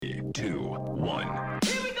2, 1.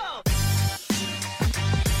 Here we go!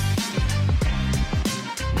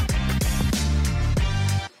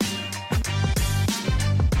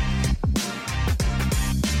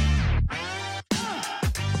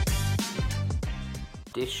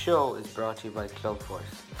 This show is brought to you by Clubforce.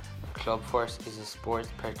 Clubforce is a sports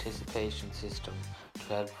participation system to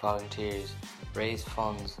help volunteers raise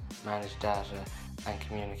funds, manage data and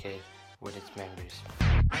communicate with its members.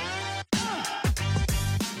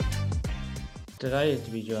 Delighted to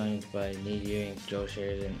be joined by Neil Ewing, Joe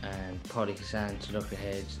Sheridan and Paudie Kissane to look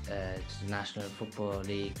ahead to the National Football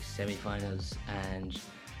League semi-finals and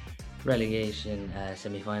relegation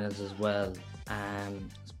semi-finals as well.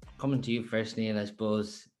 Coming to you first, Neil, I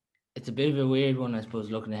suppose it's a bit of a weird one, I suppose,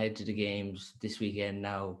 looking ahead to the games this weekend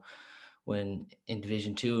now, when in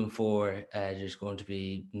Division 2 and 4 there's going to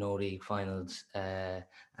be no league finals,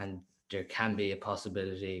 and there can be a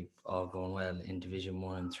possibility of going well in Division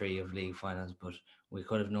 1 and 3 of league finals, but we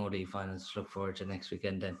could have no league finals to look forward to next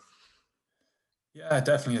weekend then. Yeah,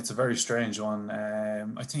 definitely. It's a very strange one.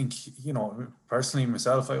 I think, personally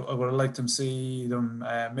myself, I would have liked to see them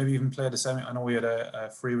maybe even play the semi. I know we had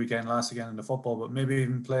a free weekend last weekend in the football, but maybe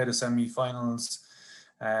even play the semi-finals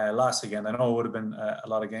last weekend. I know it would have been a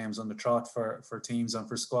lot of games on the trot for teams and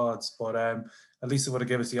for squads, but at least it would have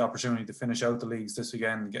given us the opportunity to finish out the leagues this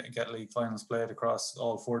weekend, get league finals played across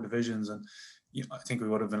all 4 divisions. And I think we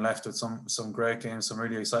would have been left with some great games, some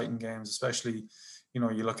really exciting games, especially.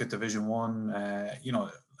 You look at Division 1,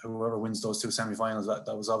 whoever wins those 2 semi-finals,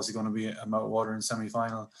 that was obviously going to be a mouth-watering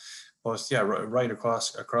semi-final. But yeah, right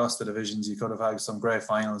across the divisions, you could have had some great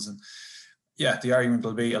finals. And yeah, the argument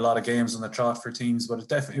will be a lot of games on the trot for teams, but it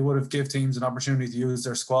definitely would have given teams an opportunity to use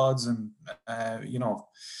their squads. And,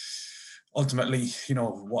 ultimately,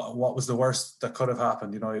 what was the worst that could have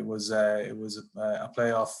happened? It was a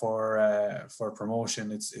playoff for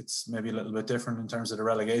promotion. It's maybe a little bit different in terms of the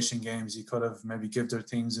relegation games. You could have maybe give their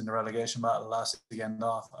teams in the relegation battle last weekend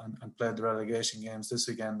off and played the relegation games this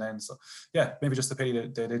weekend then. So yeah, maybe just a pity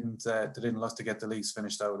that they didn't look to get the leagues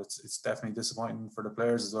finished out. It's definitely disappointing for the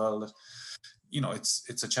players as well. That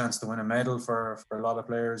it's a chance to win a medal for a lot of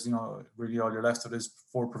players. Really all you're left with is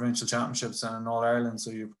 4 provincial championships and an All Ireland. So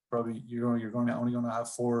you're only going to have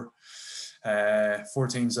 4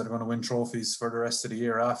 teams that are going to win trophies for the rest of the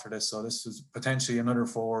year after this. So this was potentially another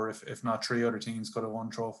 4, if not 3 other teams could have won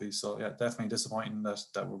trophies. So yeah, definitely disappointing that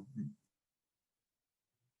we're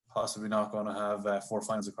possibly not going to have 4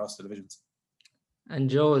 finals across the divisions. And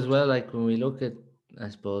Joe, as well, like when we look at, I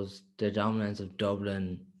suppose, the dominance of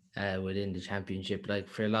Dublin within the championship, like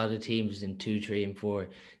for a lot of teams in 2, 3 and 4,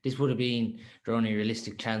 this would have been their only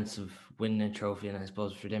realistic chance of winning a trophy, and I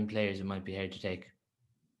suppose for them players it might be hard to take.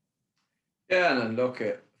 Yeah, and then look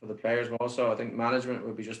at for the players also, I think management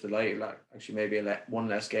would be just delighted, like actually maybe one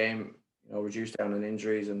less game, reduced down in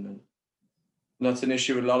injuries, and that's an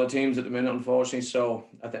issue with a lot of teams at the minute, unfortunately. So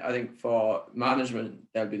I think for management,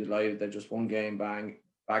 they'll be delighted that just one game, bang,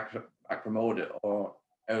 back promoted or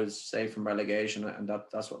out safe from relegation, and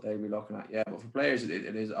that's what they'll be looking at. Yeah, but for players,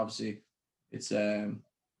 it is obviously it's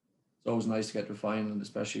always nice to get to the final, and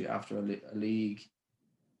especially after a league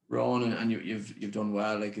run, and you've done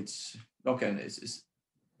well. Like it's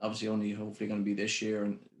obviously only hopefully going to be this year,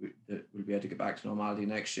 and we'll be able to get back to normality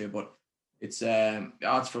next year. But it's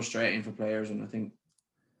frustrating for players, and I think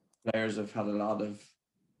players have had a lot of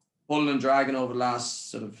pulling and dragging over the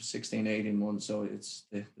last sort of 16, 18 months. So it's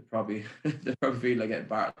they probably feel like getting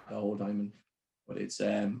back the whole time. But it's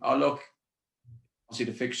look, obviously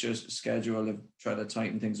the fixtures schedule have tried to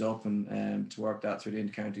tighten things up and to work that through the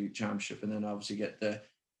inter-county championship, and then obviously get the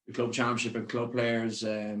club championship and club players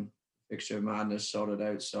fixture madness sorted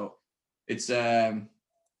out. So it's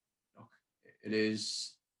look, it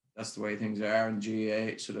is, that's the way things are, and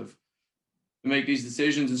GAA sort of make these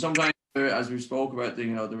decisions, and sometimes, as we spoke about,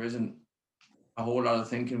 there isn't a whole lot of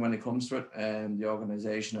thinking when it comes to it, and the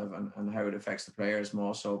organisation of and how it affects the players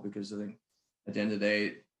more so, because I think at the end of the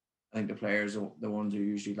day, I think the players are the ones who are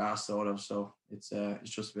usually last thought of. So it's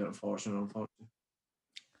just a bit unfortunate. I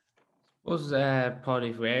suppose, Paul,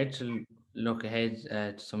 if we were to look ahead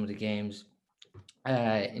to some of the games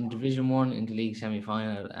in Division 1 in the league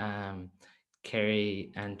semi-final,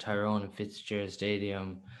 Kerry and Tyrone in Fitzgerald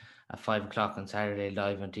Stadium at 5 o'clock on Saturday,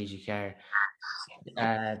 live on TG Car.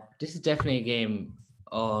 This is definitely a game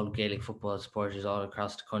all Gaelic football supporters all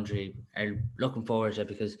across the country are looking forward to,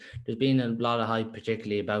 because there's been a lot of hype,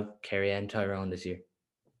 particularly about Kerry and Tyrone this year.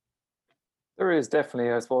 There is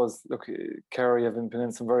definitely, I suppose. Look, Kerry have been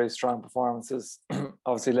in some very strong performances,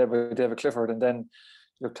 obviously led by David Clifford, and then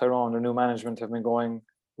look, Tyrone, their new management have been going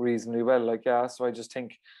reasonably well. So I just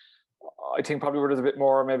think I think probably where there's a bit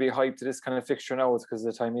more maybe hype to this kind of fixture now, it's because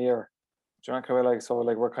of the time of year. Do you know kind of like, so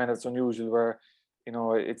like we're kind of, it's unusual where, you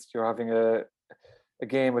know, it's, you're having a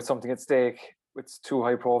game with something at stake with two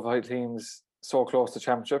high profile teams so close to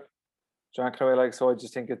championship. Do you know kind of like, so I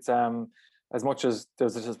just think it's as much as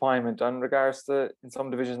there's a disappointment in regards to in some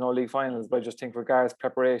divisions no league finals, but I just think regards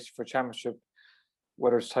preparation for championship,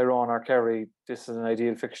 whether it's Tyrone or Kerry, this is an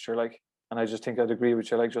ideal fixture. Like, and I just think I'd agree with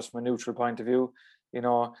you. Like, just from a neutral point of view, you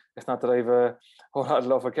know, it's not that I've a whole lot of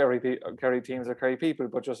love for Kerry teams or Kerry people,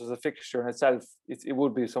 but just as a fixture in itself, it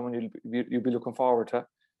would be someone you'd be looking forward to.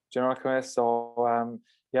 Do you know what I mean? So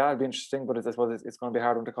yeah, it'll be interesting, but I suppose it's going to be a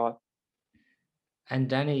hard one to call. And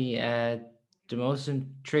Danny, the most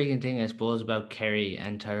intriguing thing, I suppose, about Kerry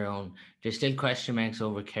and Tyrone, there's still question marks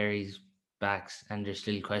over Kerry's backs, and there's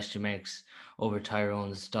still question marks over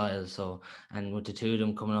Tyrone's style. So, and with the two of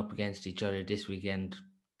them coming up against each other this weekend,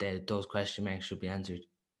 those question marks should be answered.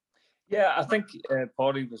 Yeah, I think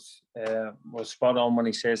Paudie was spot on when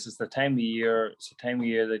he says it's the time of year. It's the time of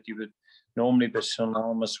year that you would normally be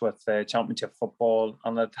synonymous with championship football,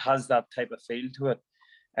 and it has that type of feel to it.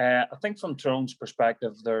 I think from Tyrone's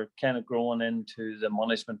perspective, they're kind of growing into the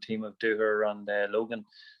management team of Dooher and Logan.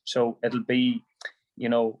 So it'll be, you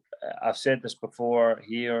know, I've said this before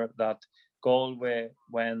here, that Galway,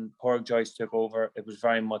 when Pádraig Joyce took over, it was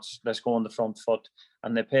very much let's go on the front foot,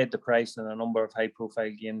 and they paid the price in a number of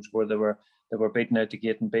high-profile games where they were beaten out the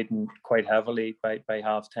gate and beaten quite heavily by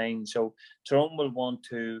half time. So Tyrone will want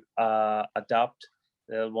to adapt.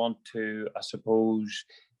 They'll want to, I suppose,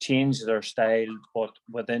 change their style, but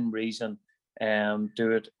within reason.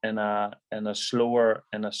 Do it in a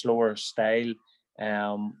slower style.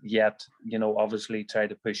 Yet, you know, obviously try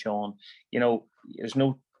to push on. You know, there's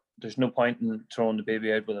no point in throwing the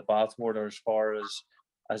baby out with the bathwater as far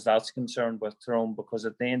as that's concerned with Tyrone, because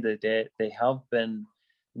at the end of the day, they have been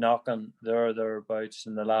knocking thereabouts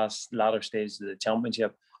in the latter stages of the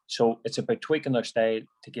championship. So it's about tweaking their style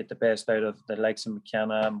to get the best out of the likes of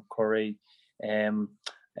McKenna, McCurry,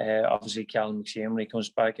 obviously Callum McShane when he comes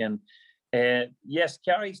back in. Yes,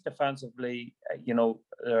 Kerry's defensively, you know,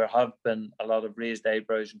 there have been a lot of raised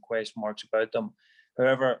eyebrows and question marks about them.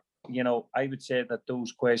 However, you know, I would say that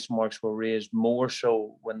those question marks were raised more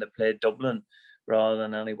so when they played Dublin rather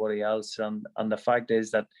than anybody else. And the fact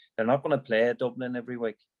is that they're not going to play Dublin every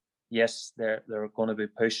week. Yes, they're going to be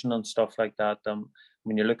pushing and stuff like that.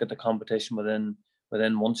 When you look at the competition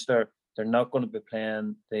within Munster, they're not going to be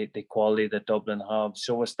playing the quality that Dublin have.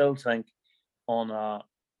 So I still think on a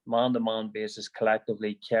man-to-man basis,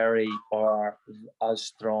 collectively, Kerry are as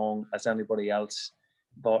strong as anybody else,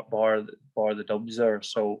 bar the Dubs there.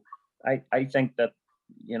 So I think that,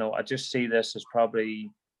 you know, I just see this as probably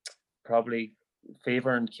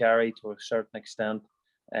favouring Kerry to a certain extent.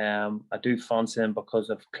 I do fancy him because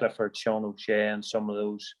of Clifford, Sean O'Shea, and some of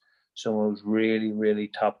those really, really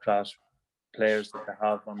top class players that they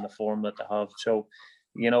have on the form that they have. So,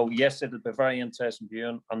 you know, yes, it'll be very interesting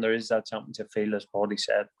viewing, and there is that championship feel, as Paudie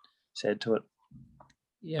said to it.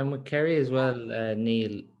 Yeah, and with Kerry as well,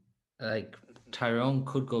 Neil, like Tyrone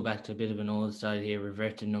could go back to a bit of an old style here,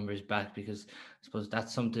 reverting numbers back, because I suppose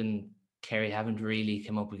that's something Kerry haven't really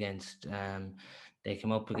come up against. They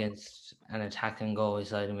came up against an attack and goal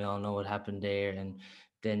side, and we all know what happened there, and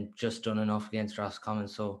then just done enough against Roscommon.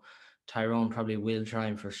 So Tyrone probably will try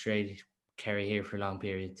and frustrate Kerry here for long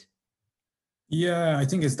periods. Yeah, I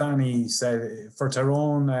think as Danny said, for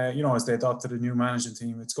Tyrone, you know, as they adopted a new management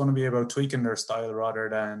team, it's going to be about tweaking their style rather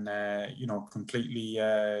than, you know, completely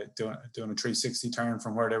doing a 360 turn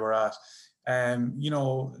from where they were at. You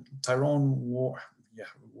know, Tyrone, well,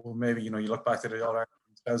 maybe, you know, you look back to the All-Ireland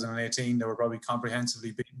 2018, they were probably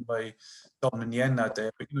comprehensively beaten by Dublin in the end that day.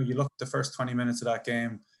 But, you know, you look at the first 20 minutes of that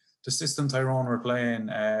game, the system Tyrone were playing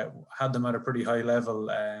had them at a pretty high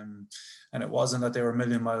level, and it wasn't that they were a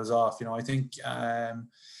million miles off. You know, I think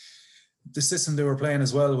the system they were playing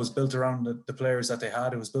as well was built around the players that they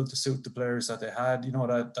had. It was built to suit the players that they had. You know,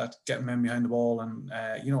 that getting men behind the ball, and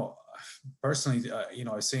you know, personally, you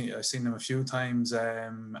know, I've seen them a few times,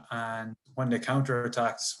 and when they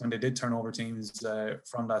counter-attacked, when they did turn over teams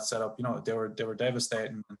from that setup, you know, they were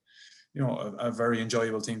devastating. You know, a very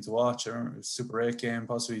enjoyable team to watch. I remember Super 8 game,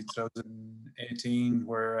 possibly 2018,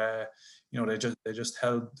 where you know, they just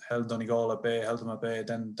held Donegal at bay, held them at bay.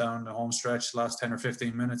 Then down the home stretch, last 10 or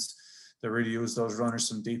 15 minutes, they really use those runners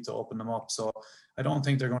from deep to open them up. So I don't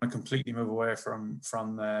think they're going to completely move away from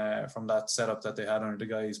that setup that they had under the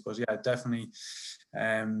guys. But yeah, definitely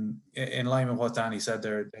in line with what Danny said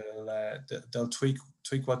there, they'll tweak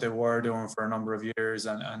what they were doing for a number of years,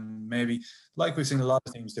 and maybe, like we've seen a lot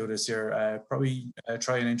of teams do this year, probably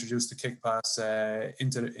try and introduce the kick pass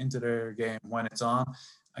into their game when it's on.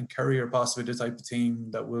 And Kerry are possibly the type of team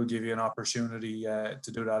that will give you an opportunity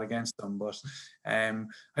to do that against them. But I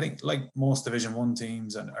think, like most Division 1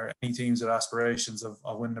 teams or any teams with aspirations of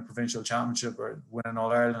winning the provincial championship or winning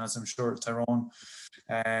All Ireland, as I'm sure Tyrone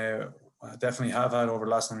definitely have had over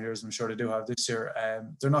the last number of years, I'm sure they do have this year,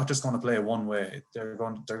 they're not just going to play one way. They're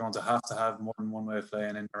going to have more than one way of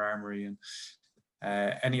playing in their armoury. And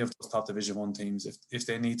any of those top Division 1 teams, if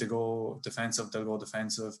they need to go defensive, they'll go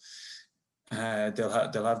defensive. They'll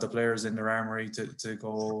have the players in their armoury to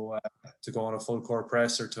go on a full court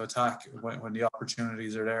press or to attack when the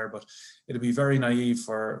opportunities are there. But it'll be very naive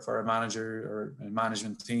for a manager or a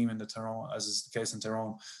management team in the Tyrone, as is the case in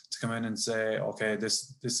Tyrone, to come in and say, okay,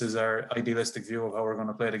 this is our idealistic view of how we're going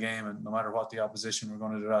to play the game, and no matter what the opposition, we're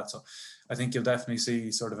going to do that. So I think you'll definitely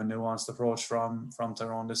see sort of a nuanced approach from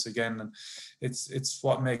Tyrone this again, and it's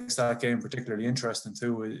what makes that game particularly interesting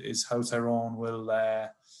too, is how Tyrone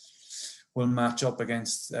will match up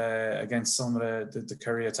against some of the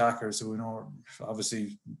Kerry attackers who we know are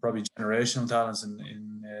obviously probably generational talents in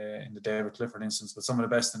the David Clifford instance, but some of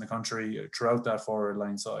the best in the country throughout that forward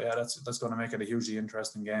line. So yeah, that's going to make it a hugely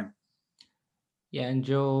interesting game. Yeah, and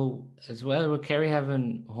Joe, as well, with Kerry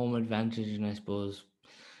having home advantage, and I suppose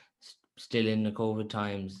still in the COVID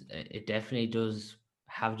times, it definitely does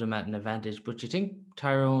have them at an advantage. But you think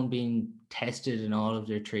Tyrone being tested in all of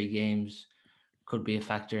their 3 games could be a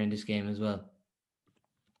factor in this game as well?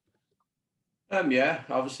 Yeah,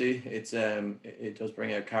 obviously it does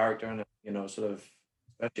bring out character, and sort of,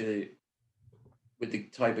 especially with the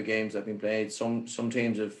type of games that have been played, some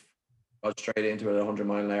teams have got straight into it at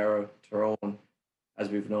 100-mile-an-hour. Tyrone, as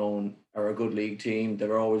we've known, are a good league team. They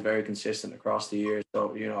were always very consistent across the years,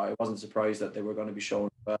 so I wasn't surprised that they were going to be shown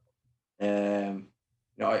well.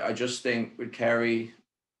 I just think with Kerry,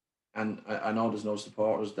 and I know there's no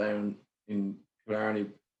supporters down in Killarney,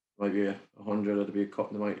 might be 100, or there'll be a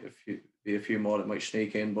couple, there might be a few more that might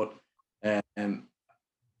sneak in, but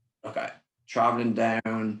traveling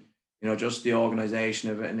down, just the organisation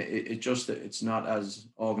of it, and it's not as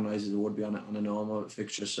organised as it would be on a normal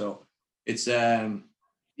fixture. So it's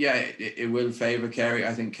it will favour Kerry.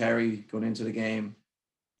 I think Kerry going into the game,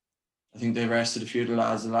 I think they rested a few of the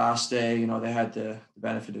lads the last day. They had the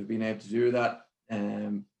benefit of being able to do that.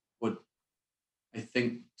 But I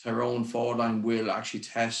think Tyrone forward line will actually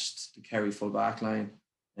test the Kerry full back line,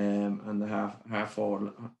 and the half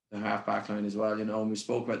back line as well. And we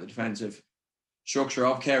spoke about the defensive structure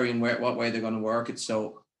of Kerry and what way they're going to work it.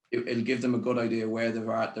 So it'll give them a good idea where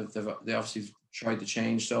they're at. They obviously tried to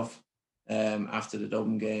change stuff after the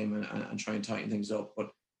Dublin game and try and tighten things up.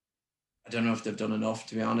 But I don't know if they've done enough,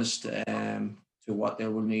 to be honest, to what they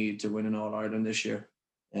will need to win an All Ireland this year.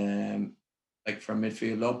 Like from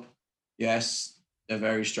midfield up, yes, they're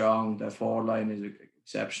very strong. Their forward line is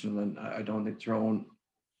exceptional, and I don't think Tyrone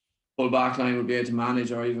full back line will be able to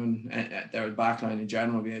manage, or even their back line in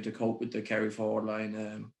general will be able to cope with the Kerry forward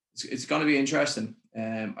line. It's going to be interesting.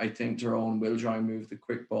 I think Tyrone will try and move the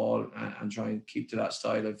quick ball and try and keep to that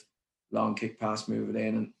style of long kick pass, move it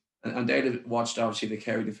in. And they watched obviously the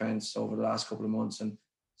Kerry defence over the last couple of months and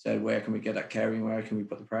said, where can we get at Kerry and where can we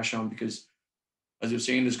put the pressure on? Because as we've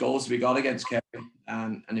seen, there's goals to be got against Kerry,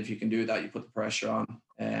 and if you can do that, you put the pressure on.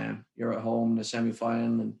 You're at home in the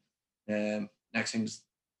semi-final, and next things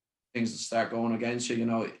will start going against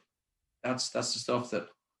you. That's the stuff that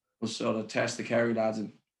will sort of test the Kerry lads,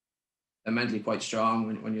 and they're mentally quite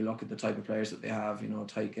strong when you look at the type of players that they have.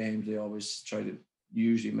 Tight games, they always try to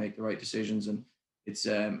usually make the right decisions, and it's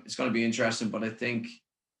going to be interesting. But I think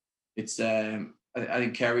it's I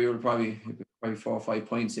think Kerry will probably 4 or 5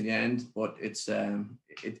 points in the end, but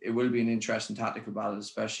it will be an interesting tactical battle,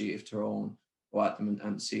 especially if Tyrone go at them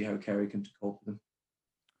and see how Kerry can cope with them.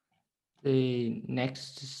 The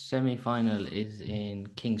next semi-final is in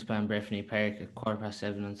Kingspan Breffni Park at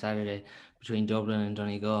 7:15 on Saturday between Dublin and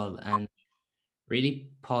Donegal. And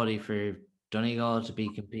really, Paudie, for Donegal to be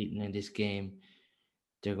competing in this game,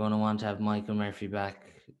 they're going to want to have Michael Murphy back.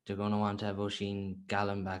 They're going to want to have Oisin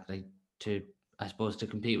Gallen back. I suppose to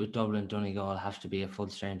compete with Dublin, Donegal have to be at full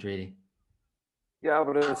strength, really. Yeah,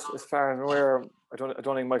 but as far as I'm aware, I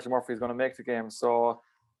don't think Michael Murphy is going to make the game. So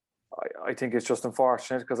I think it's just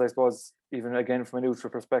unfortunate, because I suppose even again from a neutral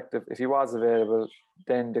perspective, if he was available,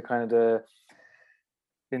 then the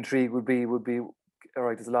intrigue would be all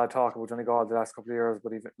right, there's a lot of talk about Donegal the last couple of years,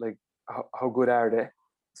 but even like how good are they?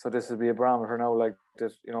 So this would be a barometer now, like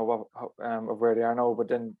that, you know, of where they are now. But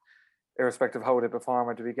then, irrespective of how they perform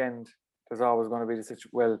at the weekend, there's always going to be the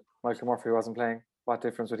situation. Well, Michael Murphy wasn't playing. What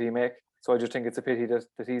difference would he make? So I just think it's a pity that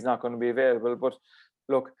he's not going to be available. But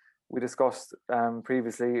look, we discussed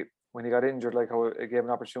previously when he got injured, like how it gave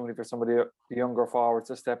an opportunity for somebody, the younger forwards,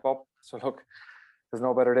 to step up. So look, there's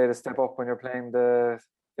no better day to step up when you're playing the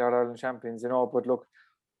All-Ireland champions, you know. But look,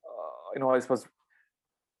 you know, I suppose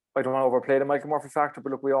I don't want to overplay the Michael Murphy factor,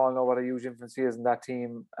 but look, we all know what a huge influence he is in that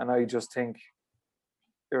team. And I just think,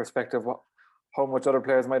 irrespective of how much other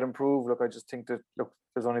players might improve, look, I just think that, look,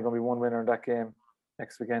 there's only going to be one winner in that game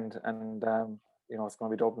next weekend. And, you know, it's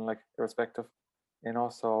going to be Dublin, like, irrespective, you know.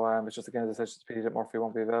 So it's just, again, as I said, it's just a pity that Murphy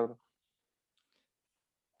won't be available.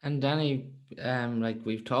 And Danny, like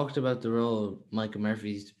we've talked about the role Michael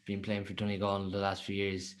Murphy's been playing for Donegal in the last few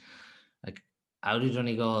years. Like, how did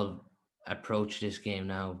Donegal approach this game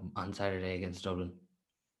now on Saturday against Dublin?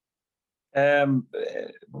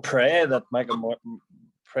 Pray that Michael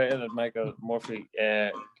Murphy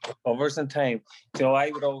covers in time. So I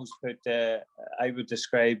would always I would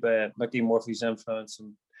describe Mickey Murphy's influence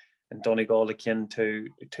in Donegal akin to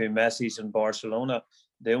Messi's in Barcelona.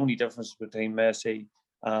 The only difference between Messi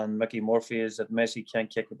and Mickey Murphy is that Messi can't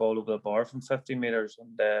kick the ball over the bar from 50 metres,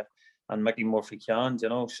 and Mickey Murphy can, you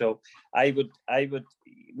know. So I would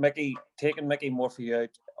taking Mickey Murphy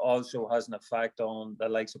out also has an effect on the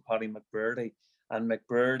likes of Paddy McBurdy, and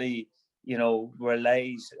McBurdy, you know,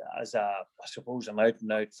 relies as I suppose an out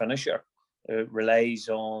and out finisher. It relies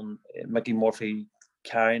on Mickey Murphy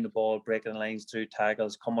carrying the ball, breaking lines through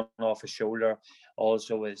tackles, coming off his shoulder,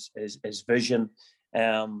 also his vision.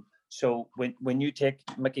 So when you take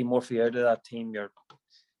Mickey Murphy out of that team,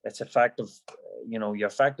 it's effective. You know, you're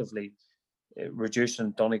effectively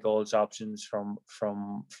reducing Donegal's options from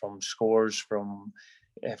scores, from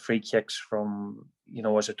free kicks, from, you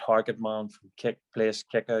know, as a target man, from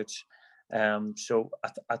kickouts. So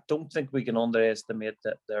I don't think we can underestimate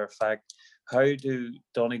their effect. How do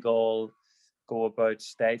Donegal go about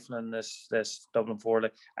stifling this Dublin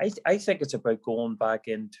forward? I think it's about going back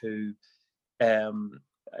into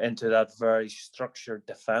that very structured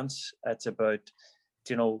defence. It's about,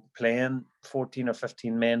 you know, playing 14 or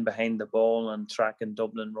 15 men behind the ball and tracking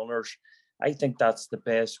Dublin runners. I think that's the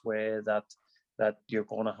best way that you're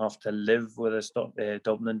going to have to live with a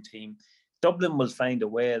Dublin team. Dublin will find a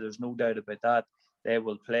way, there's no doubt about that. They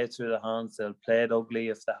will play through the hands, they'll play it ugly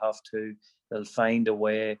if they have to, they'll find a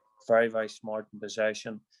way, very, very smart in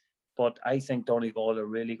possession. But I think Donegal are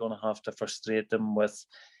really going to have to frustrate them with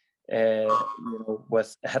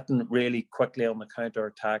hitting really quickly on the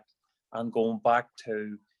counter-attack and going back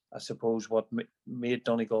to, I suppose, what made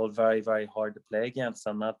Donegal very, very hard to play against,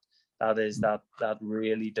 and that is that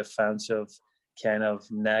really defensive kind of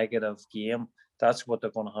negative game. That's what they're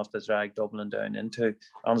going to have to drag Dublin down into,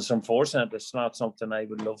 and it's unfortunate. It's not something I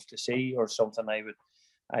would love to see, or something I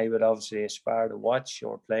would obviously aspire to watch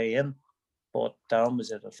or play in. But damn,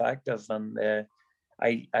 is it effective? And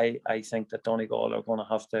I think that Donegal are going to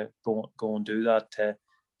have to go and do that to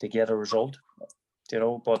get a result, you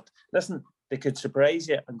know. But listen, they could surprise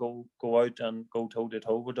you and go out and go toe to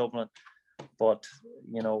toe with Dublin. But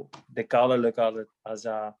you know, they gotta look at it as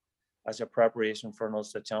a preparation for an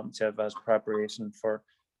Ulster Championship, as preparation for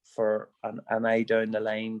an eye down the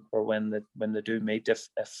line for when they do meet, if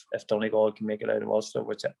Donegal can make it out of Ulster,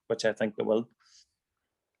 which I think they will.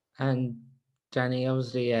 And Danny,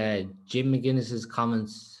 obviously, Jim McGuinness's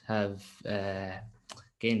comments have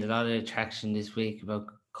gained a lot of attraction this week about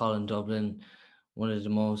calling Dublin one of the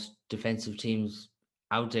most defensive teams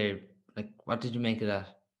out there. Like, what did you make of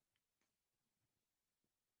that?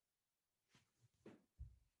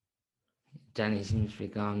 Danny seems to be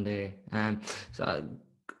gone there. So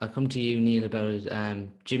I'll come to you, Neil, about it.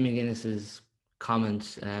 Jim McGuinness's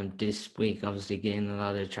comments this week obviously gained a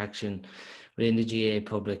lot of attraction within the GAA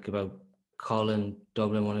public about calling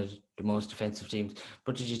Dublin one of the most defensive teams.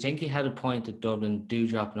 But did you think he had a point that Dublin do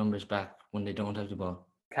drop numbers back when they don't have the ball?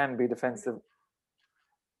 Can be defensive.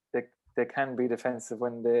 They can be defensive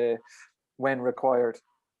when required.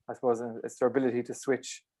 I suppose it's their ability to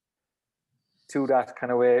switch to that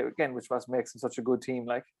kind of way again, which makes them such a good team.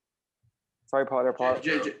 Like, sorry, Paul.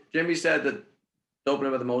 Jimmy said that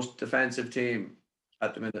Dublin were the most defensive team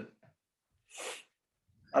at the minute.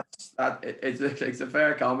 It's a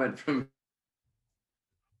fair comment from.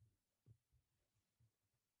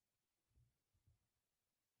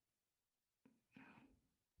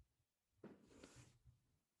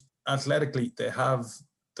 Athletically, they have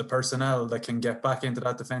the personnel that can get back into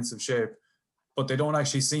that defensive shape, but they don't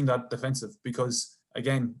actually seem that defensive because,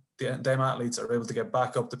 again, them athletes are able to get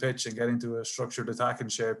back up the pitch and get into a structured attacking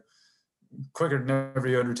shape quicker than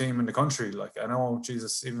every other team in the country. Like, I know,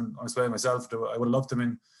 Jesus, even I was playing myself, I would have loved them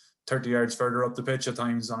in 30 yards further up the pitch at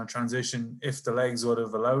times on a transition if the legs would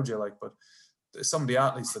have allowed you. Like, but some of the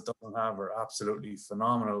athletes that Dublin have are absolutely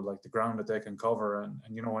phenomenal, like the ground that they can cover, and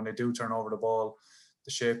you know, when they do turn over the ball, the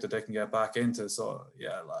shape that they can get back into. So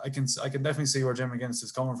yeah, I can definitely see where Jim McGuinness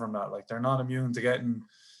is coming from. That, like, they're not immune to getting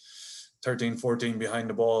 13, 14 behind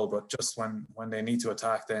the ball, but just when they need to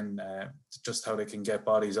attack, then just how they can get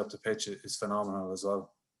bodies up the pitch is phenomenal as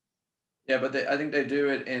well. Yeah, but I think they do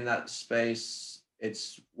it in that space.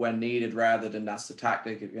 It's when needed rather than that's the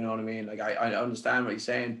tactic, if you know what I mean. Like, I understand what he's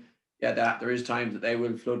saying. Yeah, that there is times that they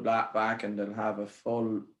will flood back and they'll have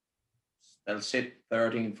they'll sit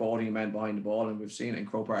 13, 14 men behind the ball, and we've seen it in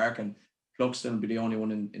Croke Park, and Cluxton will be the only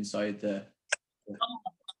one inside the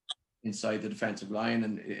defensive line,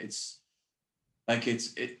 and it's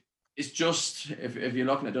just if you're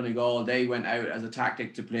looking at Donegal, they went out as a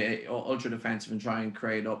tactic to play ultra defensive and try and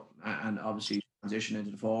create up and obviously transition into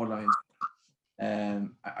the forward lines.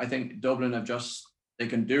 I think Dublin they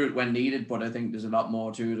can do it when needed, but I think there's a lot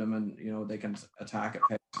more to them, and you know, they can attack at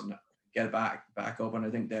pace and get it back up. And I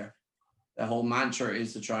think their whole mantra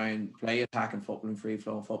is to try and play attacking football and free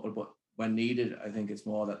flowing football, but when needed, I think it's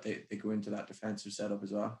more that they go into that defensive setup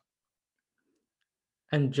as well.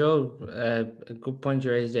 And Joe, a good point you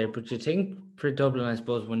raised there, but you think for Dublin, I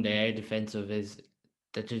suppose, when they are defensive, is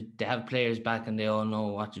that they have players back and they all know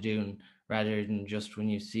what to do, rather than just when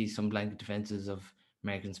you see some blanket defenses of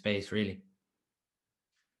American space, really.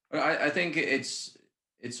 I think it's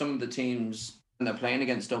some of the teams when they're playing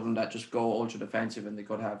against Dublin that just go ultra defensive, and they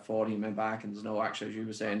could have 14 men back, and there's no, actually, as you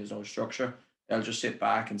were saying, there's no structure. They'll just sit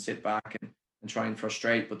back and try and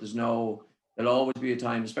frustrate, but there'll always be a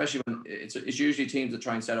time, especially when it's usually teams that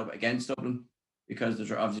try and set up against Dublin, because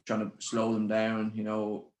they're obviously trying to slow them down, you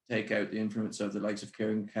know, take out the influence of the likes of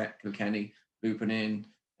Kieran Kilkenny looping in,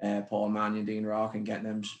 Paul Mannion, Dean Rock, and getting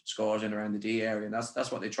them scores in around the D area, and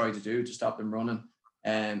that's what they try to do to stop them running.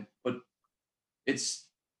 But it's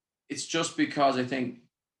just because I think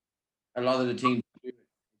a lot of the teams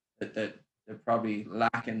that they're probably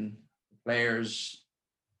lacking players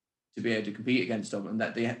to be able to compete against Dublin,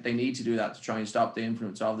 that they need to do that to try and stop the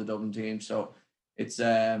influence of the Dublin team. So it's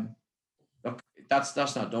look, that's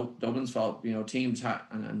not Dublin's fault. You know, teams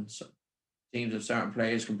and teams of certain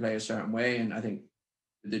players can play a certain way, and I think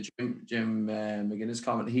the Jim McGuinness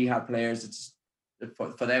comment, he had players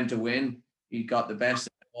for them to win. He got the best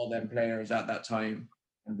of all them players at that time,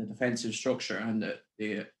 and the defensive structure and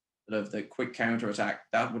the quick counter attack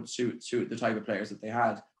that would suit the type of players that they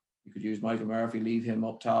had. You could use Michael Murphy, leave him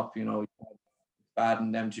up top. You know,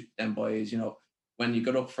 batten them boys. You know, when you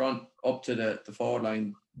got up front, up to the forward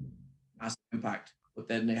line, massive impact. But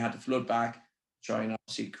then they had to flood back, try and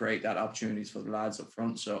obviously create that opportunities for the lads up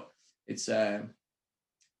front. So it's I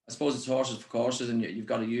suppose it's horses for courses, and you've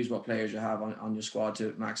got to use what players you have on your squad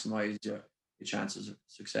to maximise your chances of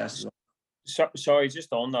success. Sorry,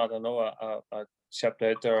 just on that, I know I stepped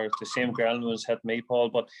out there. The same ground was hit me, Paul.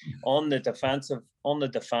 But on the defensive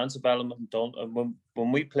element,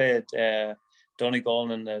 when we played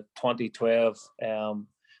Donegal in the 2012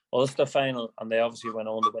 Ulster final, and they obviously went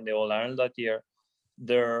on to win the All Ireland that year,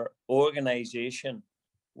 their organisation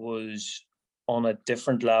was on a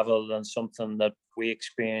different level than something that we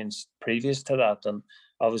experienced previous to that. And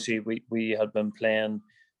obviously we had been playing.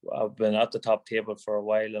 I've been at the top table for a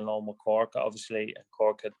while, along with Cork. Obviously,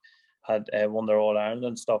 Cork had won their All Ireland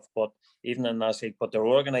and stuff. But even in that league, but their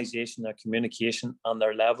organisation, their communication, and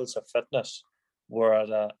their levels of fitness were at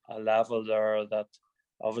a level there that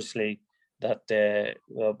obviously that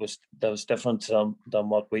was different than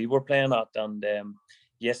what we were playing at. And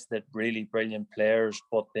yes, they're really brilliant players,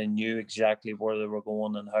 but they knew exactly where they were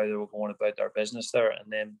going and how they were going about their business there,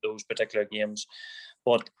 and then those particular games.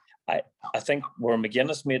 But I think where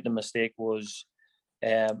McGuinness made the mistake was,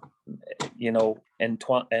 you know, in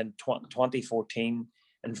 2014,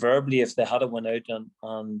 invariably, if they had went out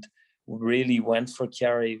and really went for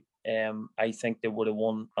Kerry, I think they would have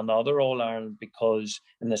won another All Ireland, because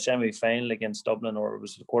in the semi-final against Dublin, or it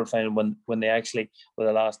was the quarter-final, when they actually were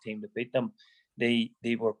the last team to beat them, they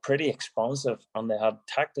were pretty expansive, and they had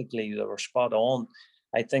tactically, they were spot on.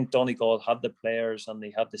 I think Donegal had the players and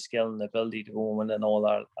they had the skill and the ability to go and win an All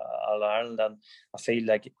Ireland, and I feel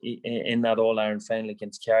like in that All Ireland final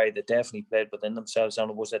against Kerry, they definitely played within themselves,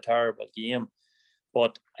 and it was a terrible game.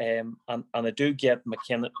 But and I do get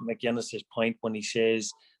McGuinness's point when he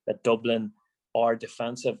says that Dublin are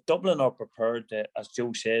defensive. Dublin are prepared to, as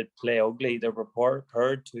Joe said, play ugly. They're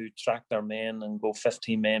prepared to track their men and go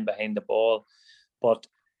 15 men behind the ball. But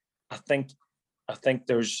I think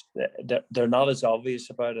they're not as obvious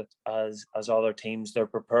about it as other teams. They're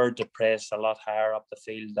prepared to press a lot higher up the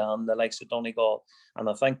field than the likes of Donegal, and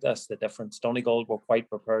I think that's the difference. Donegal were quite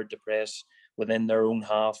prepared to press within their own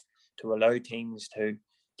half to allow teams to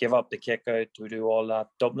give up the kick out, to do all that.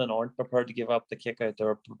 Dublin aren't prepared to give up the kick out.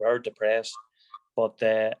 They're prepared to press, but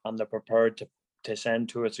they're prepared to send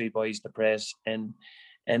 2 or 3 boys to press in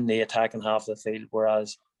the attacking half of the field,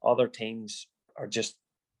 whereas other teams are just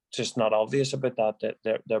not obvious about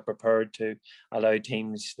that. They're prepared to allow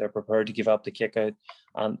teams, they're prepared to give up the kick out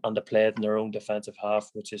and to play it in their own defensive half,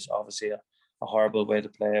 which is obviously a horrible way to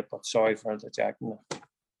play it, but sorry for interjecting.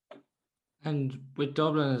 And with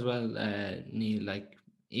Dublin as well, Neil, like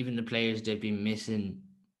even the players they've been missing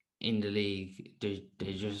in the league, they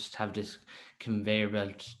just have this conveyor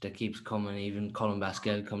belt that keeps coming. Even Colin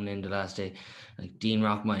Basquel coming in the last day, like Dean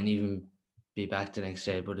Rock mightn't even be back the next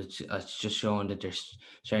day, but it's just showing that their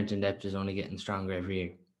strength and depth is only getting stronger every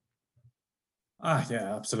year.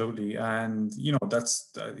 Yeah, absolutely. And,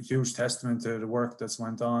 that's a huge testament to the work that's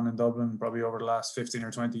went on in Dublin probably over the last 15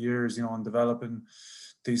 or 20 years, in developing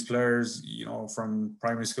these players, from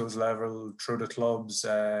primary schools level through the clubs.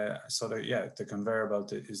 So that, the conveyor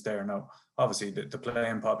belt is there now. Obviously, the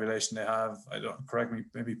playing population they have, correct me,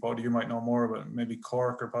 maybe Paudie, you might know more, but maybe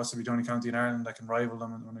Cork or possibly Downey County in Ireland that can rival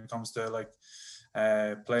them when it comes to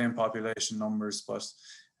playing population numbers. But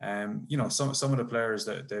some of the players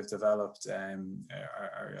that they've developed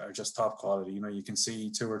are just top quality. You can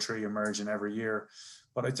see 2 or 3 emerging every year.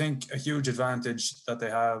 But I think a huge advantage that they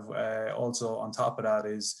have also on top of that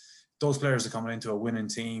is those players are coming into a winning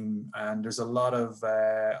team, and there's a lot of,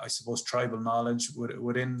 I suppose, tribal knowledge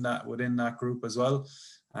within that group as well.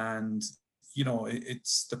 And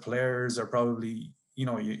it's the players are probably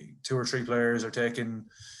 2 or 3 players are taking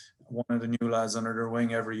one of the new lads under their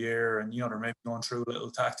wing every year, and they're maybe going through little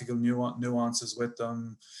tactical nuances with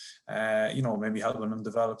them, maybe helping them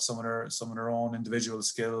develop some of their own individual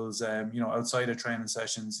skills, outside of training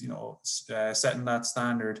sessions, setting that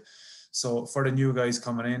standard. So for the new guys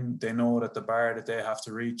coming in, they know that the bar that they have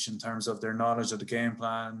to reach in terms of their knowledge of the game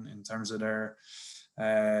plan, in terms of their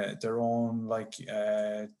own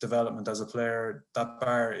development as a player, that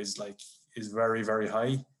bar is very, very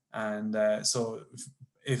high. And so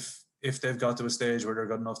if they've got to a stage where they're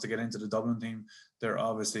good enough to get into the Dublin team, they're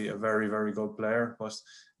obviously a very, very good player. But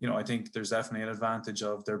I think there's definitely an advantage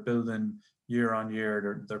of they're building year on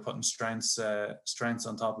year. They're putting strengths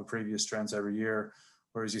on top of previous strengths every year.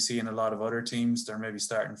 Whereas you see in a lot of other teams, they're maybe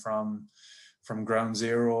starting from ground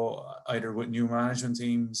zero, either with new management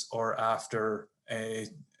teams or after a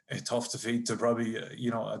tough defeat to probably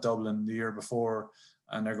a Dublin the year before,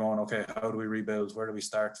 and they're going, okay, how do we rebuild? Where do we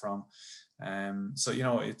start from? So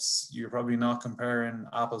you're probably not comparing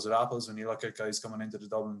apples with apples when you look at guys coming into the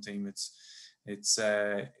Dublin team. It's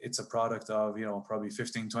a product of probably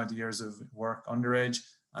 15-20 years of work underage,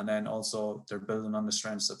 and then also they're building on the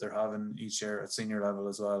strengths that they're having each year at senior level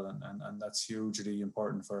as well, and that's hugely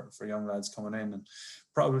important for young lads coming in. And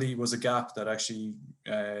probably was a gap that actually,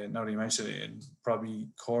 now that you mention it, probably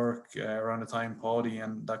Cork around the time Paudie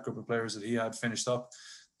and that group of players that he had finished up,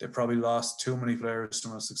 they probably lost too many players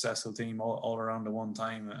from a successful team all around at one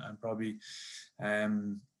time, and probably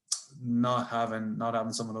not having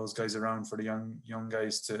some of those guys around for the young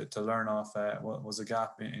guys to learn off what was a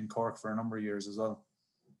gap in Cork for a number of years as well.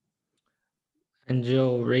 And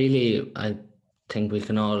Joe, really, I think we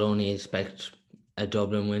can all only expect a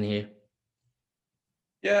Dublin win here.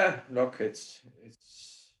 Yeah, look, it's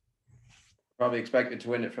probably expected to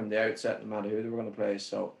win it from the outset, no matter who they were going to play.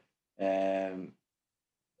 So they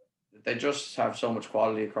just have so much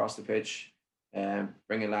quality across the pitch.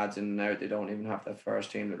 Bringing lads in and out, they don't even have that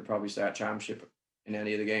first team that will probably start championship in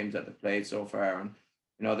any of the games that they've played so far. And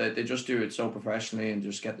they just do it so professionally and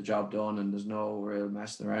just get the job done, and there's no real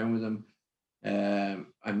messing around with them.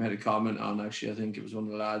 I made a comment on, actually, I think it was one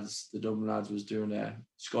of the Dublin lads was doing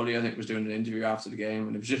Scully, I think, was doing an interview after the game,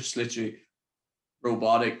 and it was just literally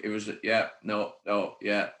robotic. It was, we're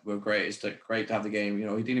great. It's great to have the game. He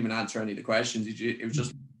didn't even answer any of the questions. It was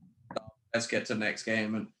just, let's get to the next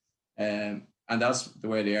game. And that's the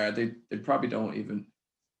way they are. They probably don't even,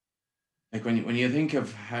 when you think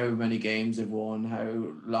of how many games they've won,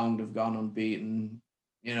 how long they've gone unbeaten,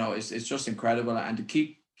 it's just incredible. And to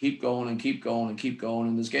keep going and keep going and keep going.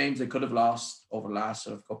 And there's games they could have lost over the last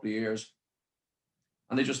sort of couple of years,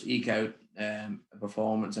 and they just eke out a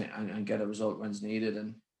performance and get a result when it's needed.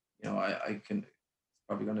 And I can, it's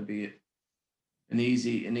probably going to be an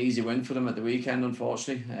easy win for them at the weekend,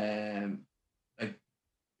 unfortunately. Like,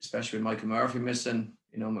 especially with Michael Murphy missing,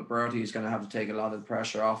 McBurty is going to have to take a lot of the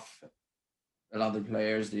pressure off a lot of the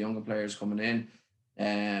players, the younger players coming in.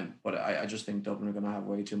 But I just think Dublin are going to have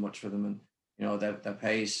way too much for them, and their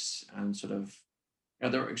pace and sort of,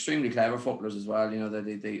 they're extremely clever footballers as well.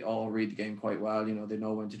 They all read the game quite well. They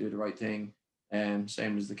know when to do the right thing.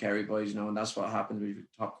 Same as the Kerry boys, and that's what happens with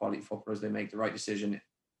top quality footballers. They make the right decision,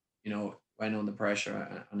 when under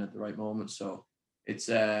pressure and at the right moment. So it's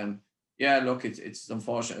look, it's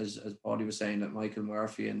unfortunate, as Paudie was saying, that Michael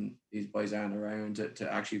Murphy and these boys aren't around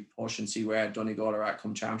to actually push and see where Donegal are at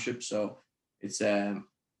come championship. So it's it's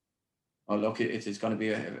going to be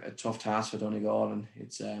a tough task for Donegal, and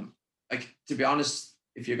it's like, to be honest,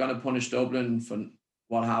 if you're going to punish Dublin for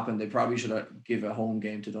what happened, they probably should have give a home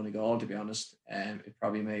game to Donegal, to be honest. It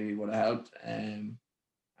probably maybe would have helped. And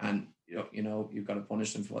you've got to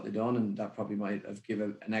punish them for what they've done, and that probably might have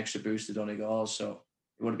given an extra boost to Donegal. So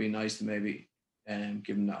it would have been nice to maybe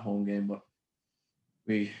give them that home game, but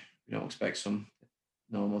we don't expect some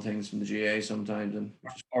normal things from the GAA sometimes, and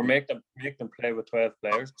or make them play with 12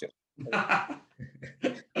 players too.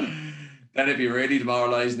 That'd be really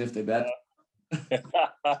demoralising if they bet.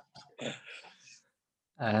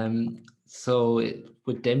 So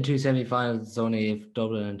with them two semi-finals, it's only if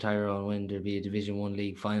Dublin and Tyrone win, there'll be a Division 1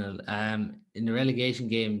 league final. In the relegation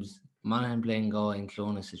games, Monaghan playing Galway and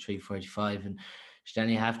Clones at 3:45, and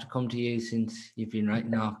Danny, I have to come to you since you've been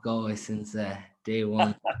writing off Galway since day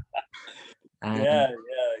one. Yeah.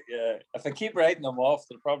 If I keep writing them off,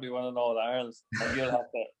 they'll probably win in All Ireland, and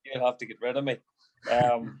you'll have to get rid of me.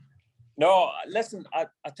 No, listen, I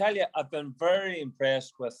tell you, I've been very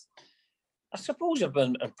impressed with. I suppose I've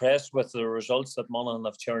been impressed with the results that Monaghan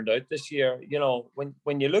have turned out this year.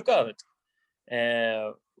 When you look at it,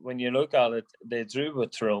 they drew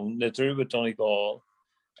with Tyrone, they drew with Donegal,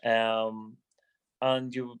 and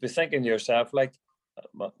you would be thinking to yourself, like,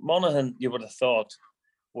 Monaghan, you would have thought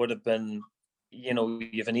would have been, you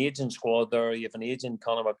have an aging squad there, you have an aging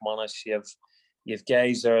Conor McManus, you have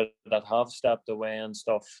guys there that have stepped away and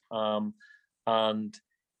stuff, and.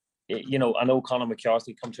 I know Conor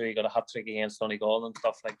McCarthy come through, he got a hat-trick against Donegal and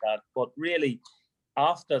stuff like that. But really,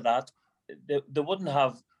 after that, they wouldn't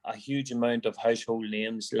have a huge amount of household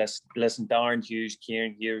names. Listen, Darren Hughes,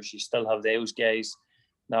 Kieran Hughes, you still have those guys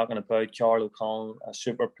knocking about. Carl O'Connell, a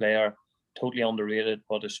super player, totally underrated,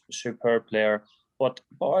 but a superb player. But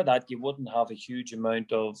bar that, you wouldn't have a huge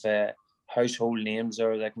amount of household names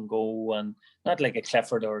there that can go, and not like a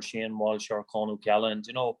Clifford or Shane Walsh or Con O'Callaghan,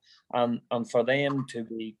 and for them to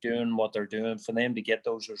be doing what they're doing, for them to get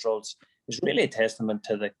those results is really a testament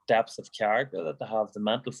to the depth of character that they have, the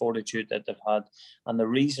mental fortitude that they've had, and the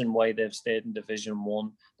reason why they've stayed in Division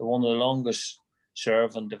 1. They're one of the longest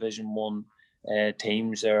serving Division 1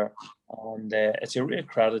 teams there, and it's a real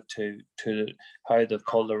credit to how they've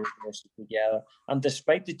pulled their resources together. And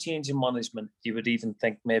despite the change in management, you would even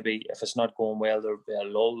think maybe if it's not going well, there would be a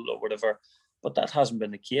lull or whatever, but that hasn't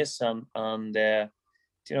been the case. And there's,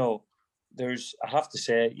 I have to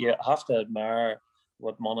say, you have to admire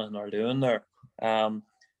what Monaghan are doing there.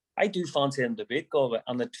 I do fancy them to beat Galway,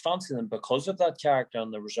 and I fancy them because of that character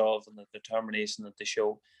and the resolve and the determination that they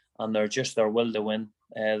show, and their will to win,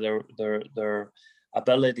 their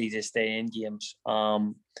ability to stay in games.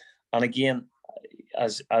 And again,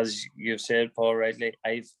 as you've said, Paul, rightly,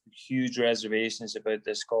 I've huge reservations about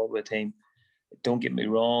this Galway team. Don't get me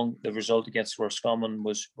wrong, the result against Roscommon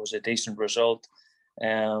was a decent result.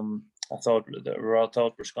 I thought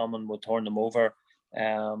Roscommon would turn them over.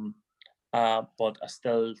 But I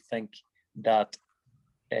still think that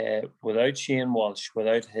without Shane Walsh,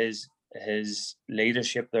 without his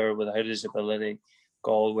leadership there, without his ability,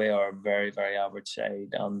 Galway are a very, very average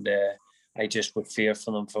side, and I just would fear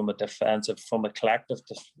for them from a collective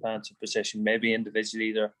defensive position. Maybe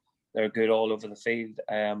individually they're good all over the field.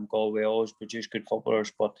 Galway always produce good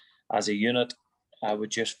footballers, but as a unit, I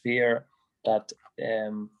would just fear that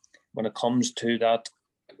when it comes to that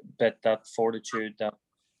fortitude, that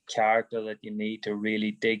character that you need to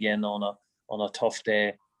really dig in on a tough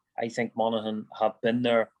day, I think Monaghan have been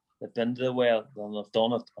there. They've been to the well, and they've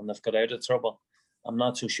done it, and they've got out of trouble. I'm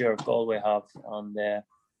not so sure if Galway have, and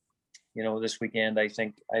this weekend I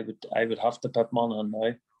think I would have to put Monaghan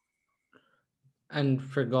now. And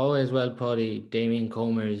for Galway as well, Paudie, Damien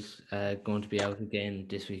Comer is going to be out again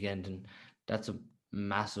this weekend, and that's a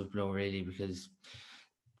massive blow really, because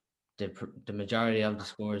the majority of the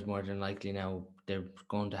scores, more than likely now, they're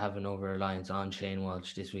going to have an over-reliance on Shane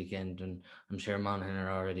Walsh this weekend, and I'm sure Monaghan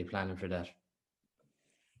are already planning for that.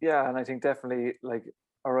 Yeah, and I think definitely,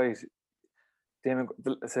 all right,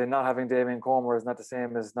 not having Damien Comer is not the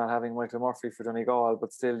same as not having Michael Murphy for Donegal,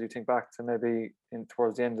 but still you think back to maybe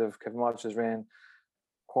towards the end of Kevin Walsh's reign,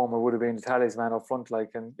 Comer would have been the talisman up front,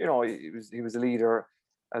 like, and he was a leader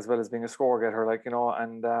as well as being a score getter, like,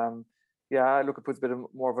 and look, it puts a bit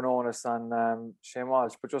more of an onus on Shane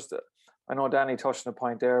Walsh. But just I know Danny touched on a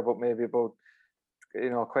point there, but maybe about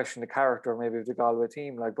question the character maybe of the Galway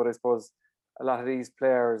team, like, but I suppose a lot of these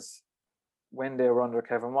players, when they were under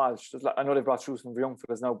Kevin Walsh, I know they've brought through some young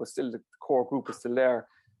fellas now, but still the core group is still there.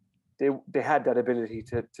 They had that ability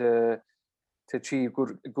to achieve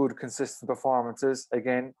good consistent performances.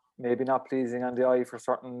 Again, maybe not pleasing on the eye for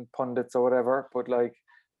certain pundits or whatever, but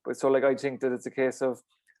I think that it's a case of,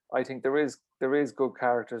 I think there is good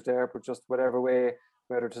characters there, but just whatever way,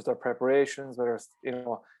 whether it's just their preparations, whether it's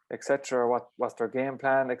etc., what's their game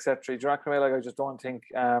plan, etc. Do you know what I mean? Like, I just don't think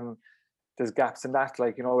there's gaps in that.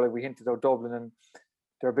 Like, like we hinted about Dublin and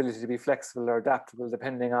their ability to be flexible or adaptable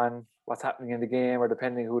depending on what's happening in the game or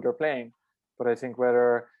depending who they're playing. But I think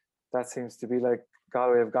whether that seems to be like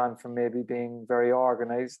Galway have gone from maybe being very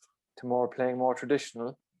organised to playing more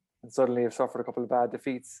traditional, and suddenly have suffered a couple of bad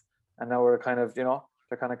defeats, and now we're kind of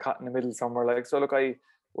they're kind of caught in the middle somewhere. Like, so look, I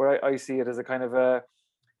see it as a kind of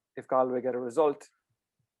if Galway get a result,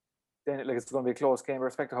 then it's going to be a close game,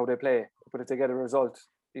 irrespective of how they play. But if they get a result,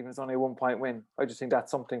 even if it's only a 1 point win, I just think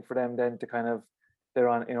that's something for them then to kind of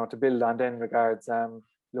to build on then regards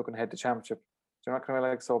looking ahead to championship. Do you know what I mean?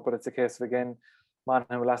 Like, so, but it's a case of, again,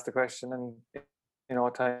 Monaghan will ask the question,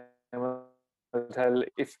 and time will tell.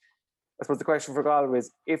 If I suppose the question for Galway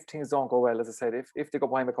is, if things don't go well, as I said, if they go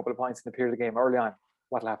behind a couple of points in the period of the game early on,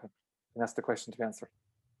 what'll happen? And that's the question to be answered.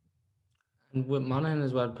 And with Monaghan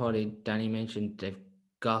as well, Paudie, Danny mentioned they've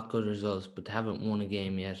got good results, but they haven't won a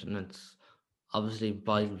game yet, and it's obviously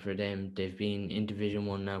vital for them. They've been in Division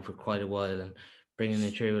 1 now for quite a while, and bringing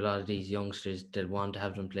in through a lot of these youngsters, they'll want to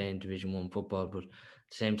have them playing Division 1 football, but at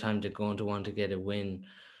the same time, they're going to want to get a win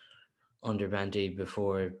under Bandy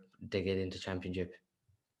before they get into championship.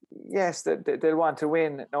 Yes, they'll want to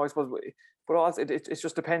win. No, I suppose, but also it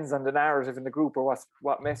just depends on the narrative in the group or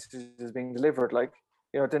what message is being delivered. Like,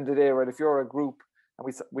 at the end of the day, right, if you're a group,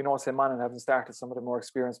 and we know St. Monaghan haven't started some of the more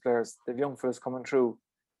experienced players, they've young fellas coming through,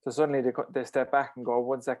 so suddenly they step back and go,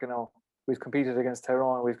 1 second now, we've competed against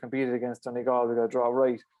Tyrone, we've competed against Donegal, we've got to draw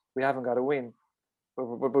right, we haven't got to win, but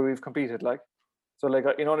we've competed, like. So, like,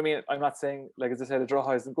 you know what I mean? I'm not saying, like, as I said, a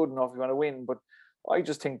draw isn't good enough if you want to win, but I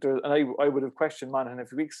just think and I would have questioned Monaghan a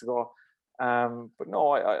few weeks ago, but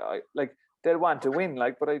no, I like, they'll want to win,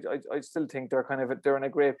 like, but I still think they're in a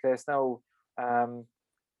great place now,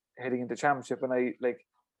 heading into championship. And I, like,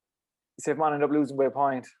 say if Monaghan end up losing by a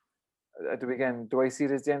point at the weekend, do I see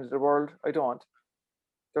it as the end of the world? I don't.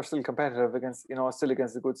 They're still competitive against, still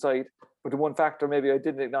against a good side. But the one factor maybe I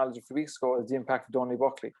didn't acknowledge a few weeks ago is the impact of Donny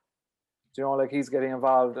Buckley. Like, he's getting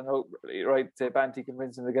involved, and right, say Banty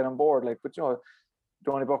convinced him to get on board, like, but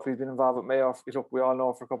Donny Buckley's been involved with Mayoff. Look, we all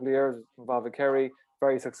know for a couple of years, involved with Kerry,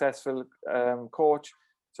 very successful coach.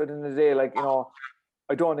 So at the end of the day, like,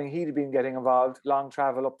 I don't think he'd been getting involved, long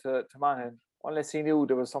travel up to Monaghan, unless he knew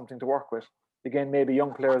there was something to work with. Again, maybe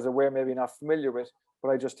young players are maybe not familiar with, but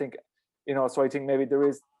I just think, so I think maybe there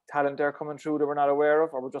is talent there coming through that we're not aware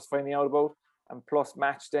of or we're just finding out about, and plus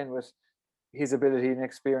matched in with his ability and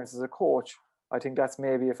experience as a coach. I think that's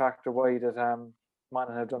maybe a factor why that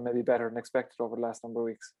Monaghan have done maybe better than expected over the last number of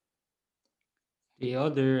weeks. The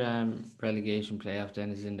other relegation playoff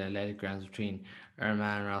then is in the athletic grounds between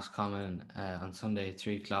Armagh and Roscommon on Sunday at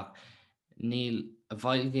 3 o'clock. Neil, a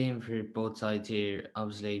vital game for both sides here.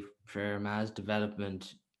 Obviously, for Armagh's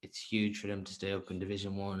development, it's huge for them to stay up in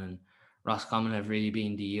Division 1, and Roscommon have really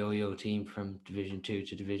been the yo-yo team from Division 2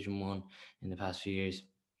 to Division 1 in the past few years.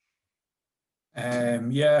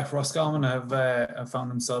 Roscommon have found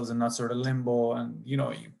themselves in that sort of limbo, and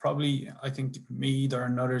probably, I think Meath or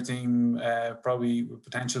another team probably with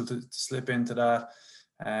potential to slip into that.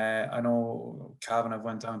 I know Cavan have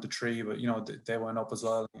went down to 3, but they went up as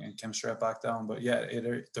well and came straight back down. But yeah,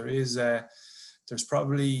 there's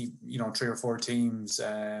probably 3 or 4 teams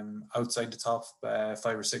outside the top 5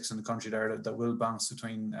 or 6 in the country there that will bounce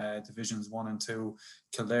between divisions 1 and 2.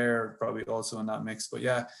 Kildare probably also in that mix, but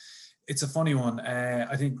yeah. It's a funny one.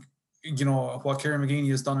 I think, what Kieran McGeeney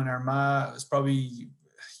has done in Armagh has probably,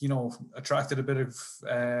 attracted a bit of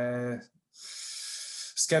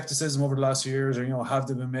skepticism over the last few years, or, have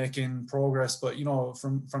they been making progress? But,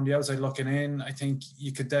 from the outside looking in, I think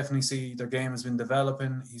you could definitely see their game has been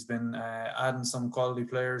developing. He's been adding some quality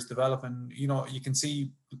players, developing. You can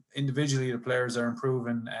see individually the players are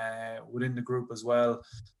improving within the group as well.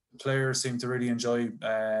 players seem to really enjoy,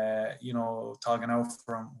 talking out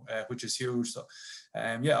from, which is huge. So,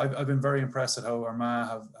 I've been very impressed at how Armagh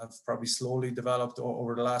have probably slowly developed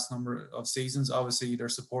over the last number of seasons. Obviously, their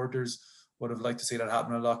supporters would have liked to see that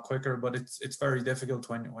happen a lot quicker, but it's very difficult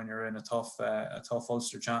when you're in a tough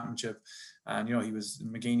Ulster Championship. And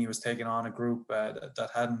McGeeney was taking on a group that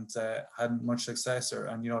hadn't much success,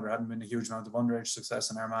 and there hadn't been a huge amount of underage success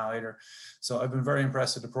in Armagh either. So I've been very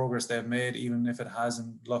impressed with the progress they've made, even if it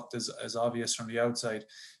hasn't looked as obvious from the outside.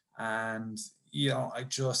 And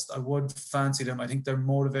I would fancy them. I think their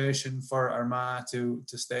motivation for Armagh to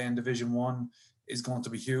stay in Division 1 is going to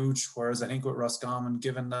be huge. Whereas I think with Roscommon,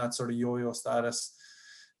 given that sort of yo-yo status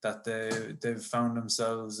that they've found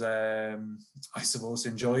themselves, I suppose,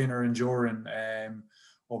 enjoying or enduring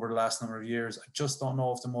over the last number of years, I just don't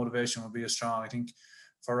know if the motivation will be as strong. I think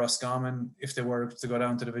for Roscommon, if they were to go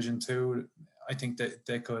down to Division 2, I think that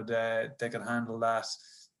they could handle that.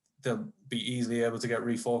 They'll be easily able to get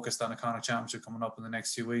refocused on a Connacht Championship coming up in the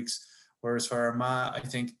next few weeks. Whereas for Armagh, I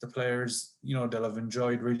think the players, they'll have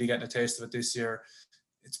enjoyed really getting a taste of it this year.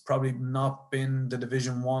 It's probably not been the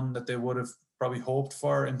Division 1 that they would have probably hoped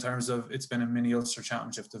for, in terms of it's been a mini Ulster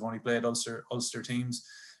Championship. They've only played Ulster teams.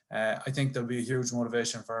 I think there'll be a huge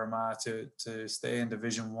motivation for Armagh to stay in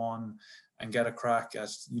Division 1 and get a crack at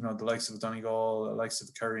the likes of Donegal, the likes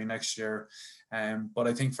of Kerry next year. But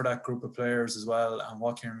I think for that group of players as well, and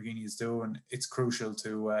what Kieran McGeeney is doing, it's crucial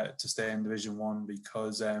to stay in Division 1,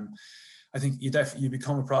 because I think you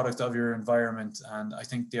become a product of your environment, and I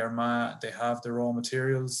think the Armagh, they have the raw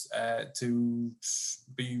materials to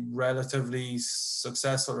be relatively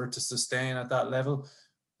successful or to sustain at that level,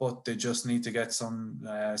 but they just need to get some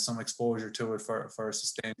exposure to it for a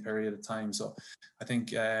sustained period of time. So I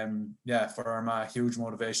think for Armagh, huge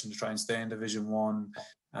motivation to try and stay in Division 1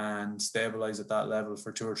 and stabilise at that level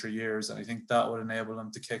for 2 or 3 years, and I think that would enable them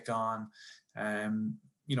to kick on,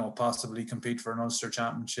 possibly compete for an Ulster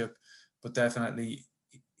Championship. But definitely,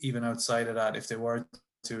 even outside of that, if they were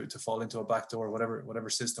to fall into a backdoor, whatever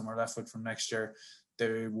system we're left with from next year,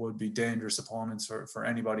 they would be dangerous opponents for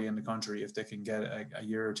anybody in the country if they can get a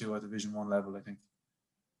year or two at Division 1 level, I think.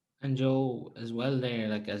 And Joe, as well there,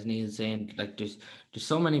 like as Neil's saying, like there's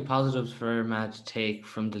so many positives for Armagh to take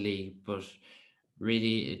from the league, but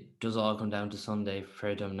really it does all come down to Sunday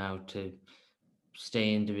for them now to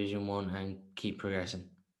stay in Division 1 and keep progressing.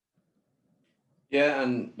 Yeah,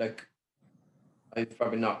 and like I've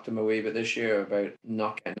probably knocked them a wee bit this year about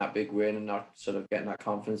not getting that big win and not sort of getting that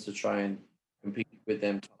confidence to try and compete with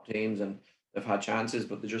them top teams. And they've had chances,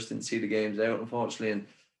 but they just didn't see the games out, unfortunately. And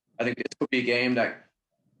I think this could be a game that,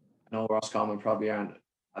 I know Roscommon probably aren't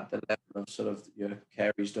at the level of sort of your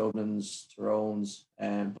Kerrys, Dublins, Tyrones, but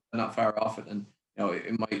they're not far off it. And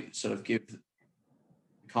it might sort of give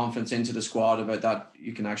confidence into the squad about that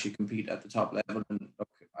you can actually compete at the top level. And look,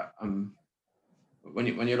 when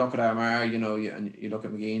you look at Armagh, and you look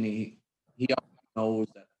at McGeeney, he knows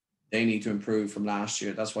that they need to improve from last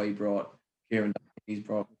year. That's why he brought Kieran, he's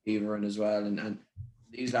brought Beaver in as well, and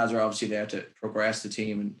these lads are obviously there to progress the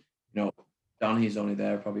team. And Donaghy's only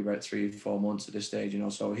there probably about 3-4 months at this stage.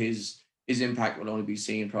 So his impact will only be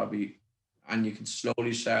seen probably, and you can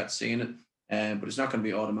slowly start seeing it. But it's not going to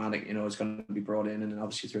be automatic. It's going to be brought in, and then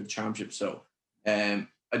obviously through the championship. So I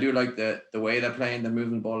do like the way they're playing. They're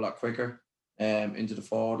moving the ball a lot quicker into the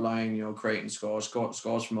forward line. Creating scores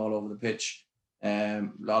from all over the pitch. A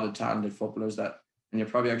lot of talented footballers and you're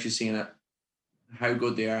probably actually seeing it, how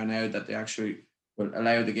good they are now, that they actually will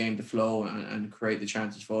allow the game to flow and create the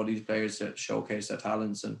chances for these players to showcase their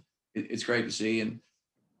talents. And it's great to see. And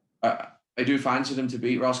I do fancy them to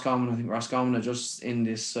beat Roscommon. I think Roscommon are just in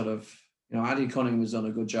this sort of, Andy Cunningham has done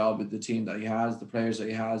a good job with the team that he has, the players that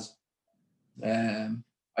he has.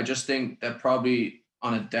 I just think they're probably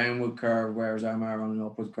on a downward curve, whereas Armagh are on an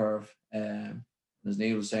upward curve. As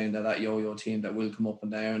Neil was saying, that yo-yo team that will come up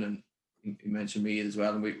and down, and he mentioned me as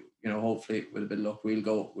well. And we, hopefully with a bit of luck, we'll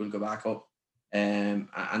go back up. And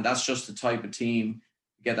that's just the type of team,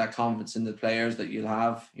 you get that confidence in the players that you'll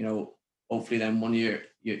have. Hopefully then 1 year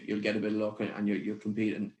you'll get a bit of luck and you'll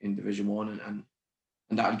compete in Division 1, and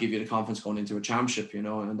that'll give you the confidence going into a championship.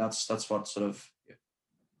 And that's what sort of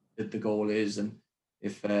the goal is. And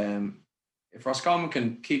if Roscommon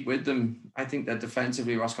can keep with them, I think that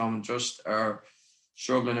defensively Roscommon just are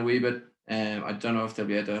struggling a wee bit. I don't know if they'll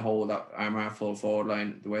be able to hold that Armagh full forward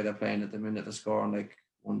line the way they're playing at the minute. They're scoring like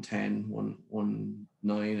 110,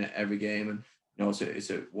 119 every game, and it's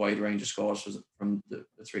a wide range of scores from the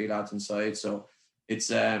three lads inside. So it's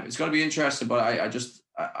going to be interesting. But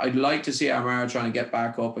I'd like to see Armagh trying to get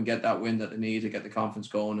back up and get that win that they need to get the confidence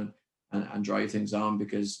going and drive things on,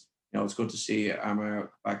 because it's good to see Armagh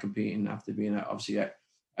back competing after being obviously out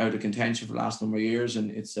of contention for the last number of years,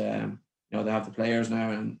 and it's they have the players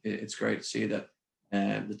now, and it's great to see that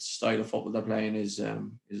the style of football they're playing is a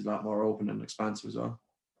lot more open and expansive as well.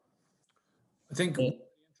 I think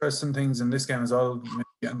interesting things in this game as well,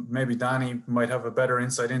 maybe Danny might have a better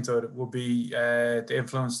insight into it, would be the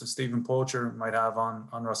influence that Stephen Poacher might have on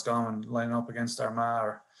Roscommon lining up against Armagh.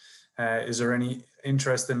 Or is there any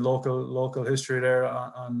interest in local history there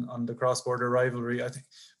on the cross-border rivalry? I think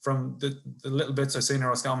from the little bits I've seen in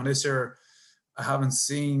Roscommon this year, I haven't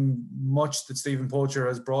seen much that Stephen Poacher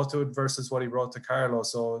has brought to it versus what he brought to Carlow.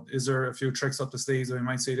 So is there a few tricks up the sleeves that we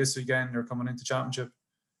might see this weekend or coming into championship?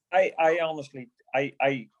 I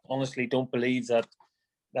honestly don't believe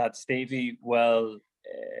that Stevie will.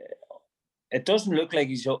 It doesn't look like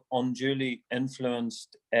he's unduly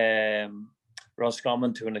influenced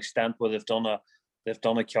Roscommon to an extent where they've done a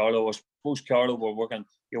Carlow. I suppose Carlow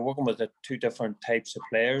you're working with two different types of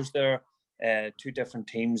players there, two different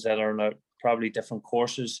teams that are in probably different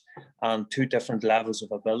courses and two different levels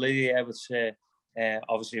of ability, I would say.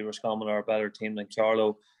 Obviously Roscommon are a better team than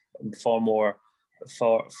Carlow,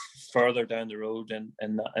 far further down the road in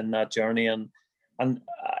that journey, and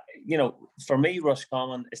for me,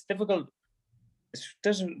 Roscommon, it's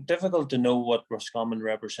difficult to know what Roscommon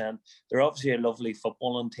represent. They're obviously a lovely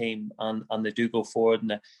footballing team, and they do go forward,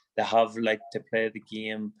 and they have to play the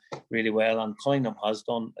game really well. And Cunningham has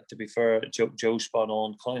done, to be fair, Joe's spot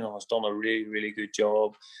on. Cunningham has done a really, really good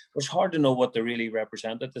job. It's hard to know what they really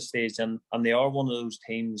represent at this stage, and they are one of those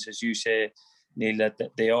teams, as you say, Neil, that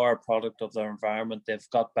they are a product of their environment. They've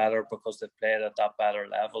got better because they've played at that better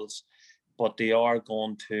levels, but they are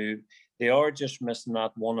just missing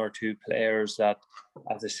that one or two players that,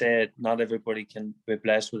 as I said, not everybody can be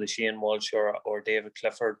blessed with a Shane Walsh or David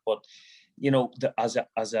Clifford, but as a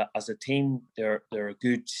team, they're a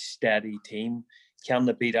good, steady team. Can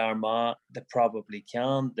they beat Armagh? They probably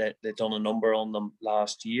can. They've done a number on them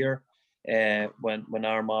last year when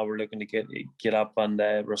Armagh were looking to get up, and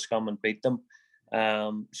Roscommon beat them.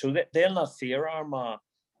 So they'll not fear Armagh.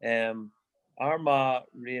 Armagh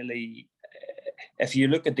really, if you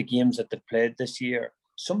look at the games that they've played this year,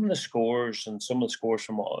 some of the scores from,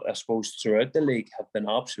 I suppose, throughout the league have been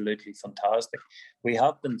absolutely fantastic. We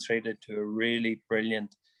have been treated to a really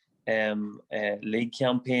brilliant league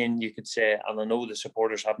campaign, you could say, and I know the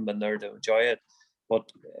supporters haven't been there to enjoy it,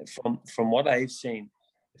 but from what I've seen,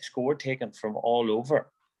 the score taken from all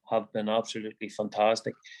over have been absolutely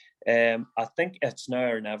fantastic. I think it's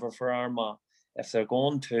now or never for Armagh. If they're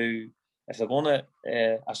going to, I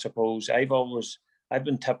suppose I've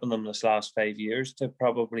been tipping them this last 5 years to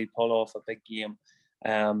probably pull off a big game,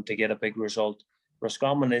 to get a big result.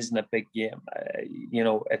 Roscommon isn't a big game.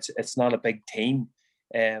 It's not a big team.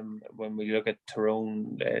 When we look at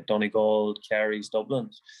Tyrone, Donegal, Kerry's,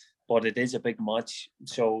 Dublin's, but it is a big match.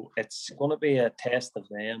 So it's going to be a test of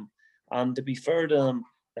them. And to be fair to them,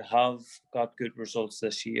 they have got good results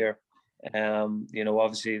this year.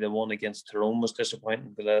 Obviously the one against Tyrone was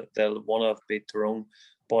disappointing, but they'll want to beat Tyrone.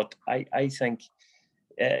 But I think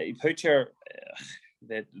the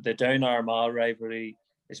Down Armagh rivalry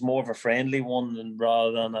is more of a friendly one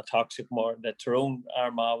rather than a toxic one. The Tyrone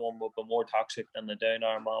Armagh one will be more toxic than the Down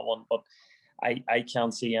Armagh one. But I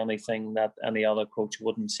can't see anything that any other coach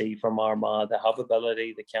wouldn't see from Armagh. They have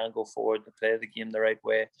ability, they can go forward, they play the game the right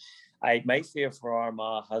way. My fear for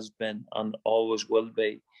Armagh has been and always will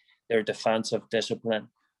be their defensive discipline,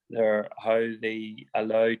 how they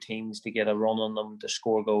allow teams to get a run on them, to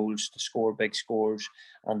score goals, to score big scores,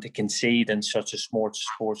 and to concede in such a short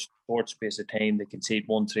space of time. They concede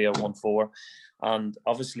 1-3 or 1-4, and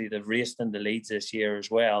obviously they've raced into leads this year as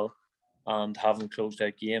well, and haven't closed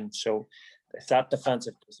out games. So it's that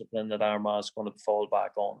defensive discipline that Armagh is going to fall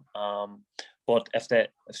back on. But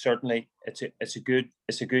certainly it's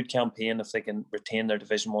a good campaign if they can retain their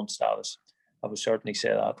Division 1 status. I would certainly say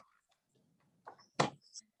that.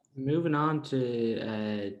 Moving on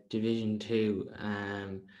to Division 2,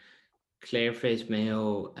 Clare faced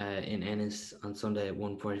Mayo in Ennis on Sunday at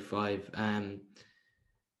 1:45.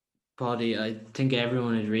 Paudie, I think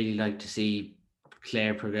everyone would really like to see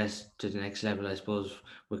Clare progress to the next level, I suppose,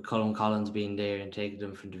 with Colin Collins being there and taking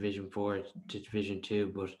them from Division 4 to Division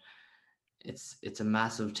 2, but it's a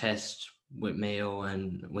massive test with Mayo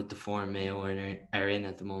and with the form Mayo are in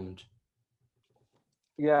at the moment.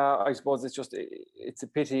 Yeah, I suppose it's a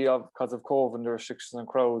pity because of COVID and the restrictions on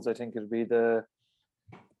crowds. I think it'd be ideal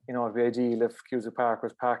if Cusack Park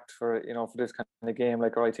was packed for this kind of game.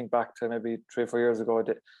 Like, or I think back to maybe 3 or 4 years ago,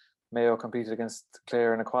 Mayo competed against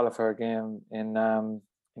Clare in a qualifier game in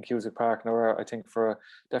Cusack Park, and I think for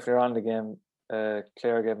definitely around the game,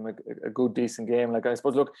 Clare gave him a good, decent game. Like, I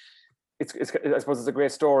suppose, look, I suppose it's a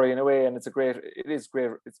great story in a way, and it is great.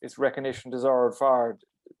 It's recognition deserved for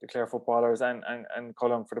the Clare footballers and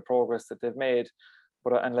Cullen for the progress that they've made.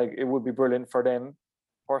 But and like, it would be brilliant for them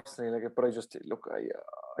personally. Like, but I just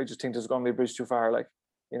think there's going to be a bridge too far. Like,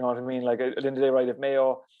 you know what I mean? Like, at the end of the day, right? If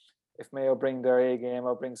Mayo bring their A game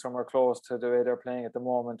or bring somewhere close to the way they're playing at the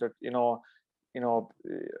moment, or,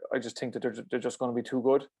 I just think that they're just going to be too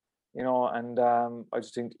good. And I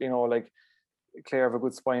just think, like, Clare have a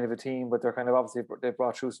good spine of a team, but they're kind of, obviously they've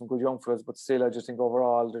brought through some good young fellas, but still I just think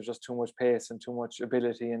overall there's just too much pace and too much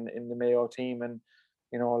ability in the Mayo team. And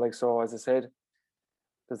like, so as I said,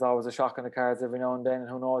 there's always a shock in the cards every now and then, and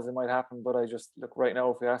who knows, it might happen. But I just, look, right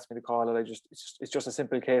now, if you ask me to call it, it's just a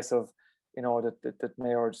simple case of that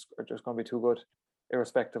Mayo are just going to be too good,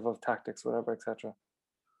 irrespective of tactics, whatever, etc.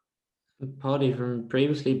 Paudie, from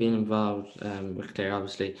previously being involved with Clare,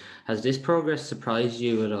 obviously, has this progress surprised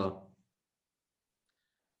you at all?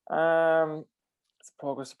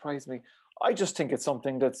 Progress surprised me. I just think it's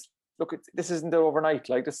something that's, look, this isn't overnight.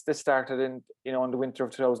 Like, this started in the winter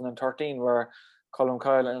of 2013, where Colin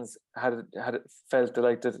Collins had felt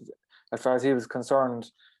that as far as he was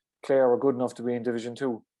concerned, Clare were good enough to be in Division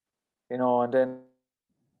 2, and then,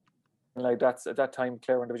 like, that's at that time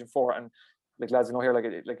Clare were in Division 4, and like, lads, here,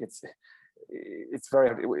 it's very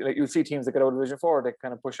hard. Like, you see teams that get out of Division 4, they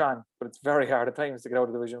kind of push on, but it's very hard at times to get out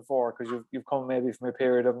of Division 4, because you've come maybe from a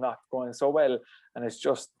period of not going so well, and it's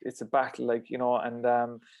a battle, like,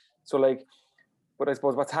 and so, like, but I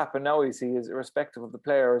suppose what's happened now, you see, is irrespective of the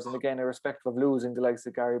players, and again, irrespective of losing the likes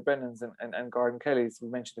of Gary Brennan's and Gordon Kelly's, we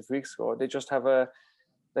mentioned a few weeks ago, they just have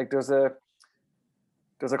there's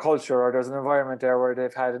a culture, or there's an environment there where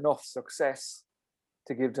they've had enough success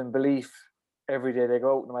to give them belief every day they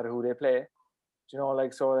go out, no matter who they play. So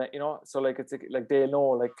like, it's like, they know,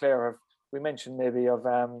 like, Clare have, we mentioned maybe of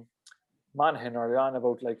Monaghan early on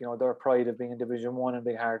about, like, their pride of being in Division 1 and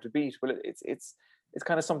being hard to beat. Well, it's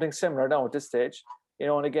kind of something similar now at this stage.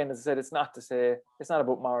 And again, as I said, it's not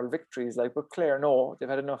about moral victories, like, but Clare know they've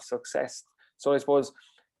had enough success. So I suppose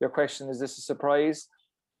your question, is this a surprise?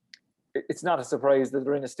 It's not a surprise that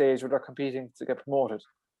they're in a stage where they're competing to get promoted,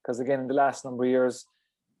 because again, in the last number of years,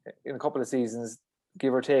 in a couple of seasons,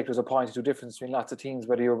 give or take, there's a 0.2 difference between lots of teams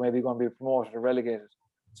whether you're maybe going to be promoted or relegated.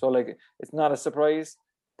 So, like, it's not a surprise,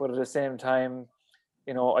 but at the same time,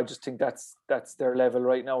 I just think that's their level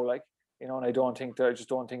right now, like, and I just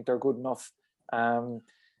don't think they're good enough to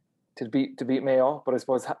beat Mayo. But I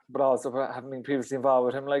suppose, but also having been previously involved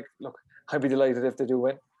with him, like, look, I'd be delighted if they do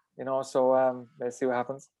win, so let's see what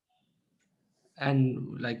happens.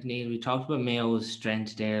 And like, Neil, we talked about Mayo's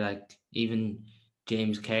strength there, like even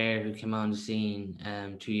James Kerr, who came on the scene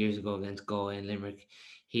 2 years ago against Galway and Limerick,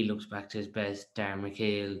 he looks back to his best. Darren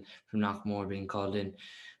McHale from Knockmore being called in.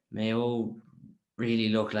 Mayo really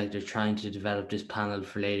look like they're trying to develop this panel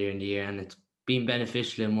for later in the year, and it's been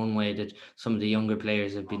beneficial in one way that some of the younger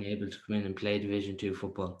players have been able to come in and play Division 2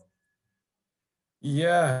 football.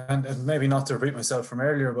 Yeah, and maybe not to repeat myself from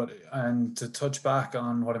earlier, but and to touch back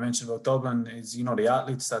on what I mentioned about Dublin is, the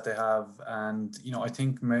athletes that they have, and I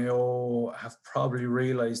think Mayo have probably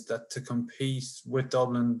realised that to compete with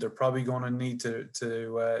Dublin, they're probably going to need to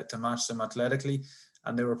match them athletically,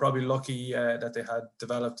 and they were probably lucky that they had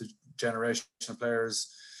developed a generation of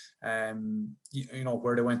players,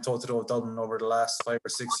 where they went toe to toe with Dublin over the last 5 or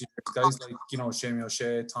 6 years. Guys like Shamie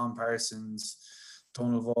O'Shea, Tom Parsons,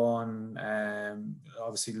 Donal Vaughan,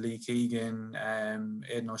 obviously Lee Keegan,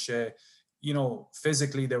 Aidan O'Shea.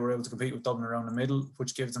 Physically they were able to compete with Dublin around the middle,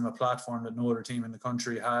 which gives them a platform that no other team in the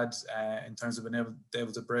country had in terms of being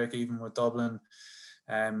able to break even with Dublin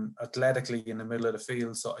athletically in the middle of the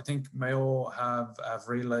field. So I think Mayo have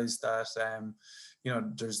realised that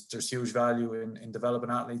there's huge value in developing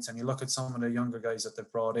athletes, and you look at some of the younger guys that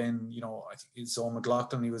they've brought in. I think it's Owen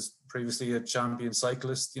McLaughlin. He was previously a champion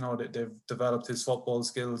cyclist. They've developed his football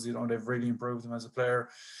skills. They've really improved him as a player.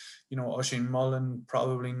 Oisin Mullen,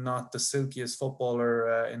 probably not the silkiest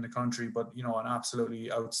footballer in the country, but an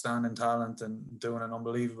absolutely outstanding talent and doing an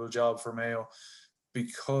unbelievable job for Mayo,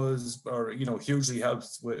 because hugely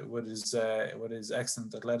helps with his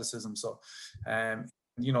excellent athleticism. So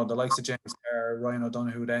the likes of James Kerr, Ryan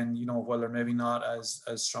O'Donoghue, then while they're maybe not as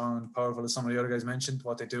strong and powerful as some of the other guys mentioned,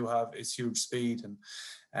 what they do have is huge speed, and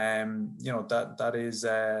that's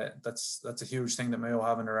a huge thing that Mayo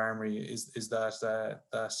have in their armory is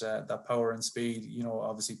that power and speed.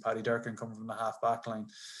 Obviously Paddy Durkin coming from the half back line.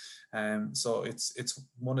 So it's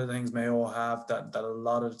one of the things Mayo have that a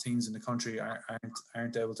lot of the teams in the country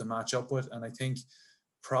aren't able to match up with, and I think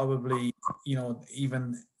probably,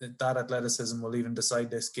 even that athleticism will even decide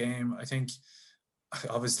this game. I think,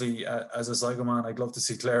 obviously, as a Sligo man, I'd love to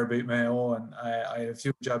see Clare beat Mayo, and I have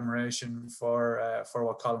huge admiration for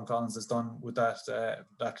what Colin Collins has done with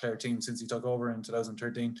that Clare team since he took over in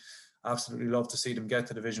 2013. Absolutely love to see them get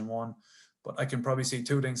to Division 1. But I can probably see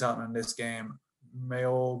two things happening in this game.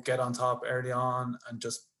 Mayo get on top early on and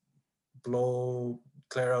just blow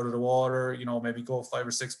Clare out of the water, maybe go 5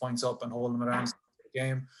 or 6 points up and hold them around the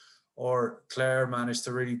game. Or Clare managed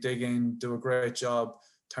to really dig in, do a great job,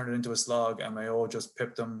 turn it into a slog, and Mayo just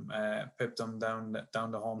pipped them down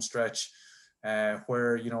the home stretch,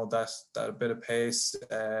 where that bit of pace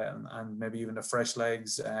and maybe even the fresh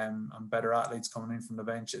legs and better athletes coming in from the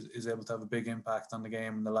bench is able to have a big impact on the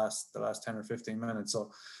game in the last 10 or 15 minutes.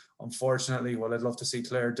 So unfortunately, well, I'd love to see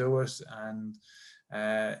Clare do it, and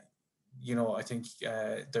I think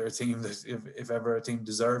they're a team that if ever a team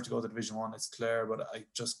deserved to go to Division 1, it's Clare, but I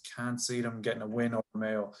just can't see them getting a win over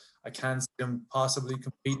Mayo. I can see them possibly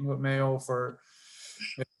competing with Mayo for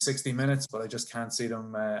maybe 60 minutes, but I just can't see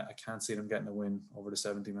them. I can't see them getting a win over the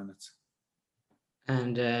 70 minutes.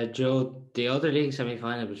 And Joe, the other league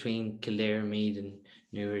semi-final between Kildare and Meath and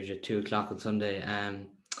Newridge at 2:00 on Sunday.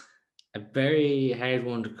 A very hard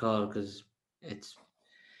one to call because it's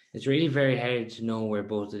really very hard to know where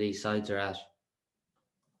both of these sides are at.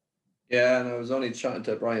 Yeah, and I was only chatting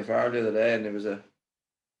to Brian Farr the other day, and we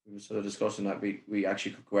were sort of discussing that we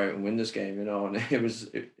actually could go out and win this game, and it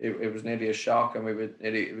was nearly a shock, and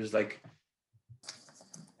it was like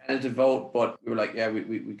to vote, but we were like, yeah,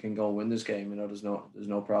 we can go and win this game, there's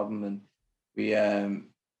no problem, and we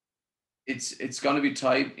it's going to be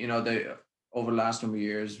tight, over the last number of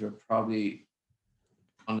years we're probably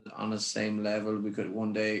on the same level. We could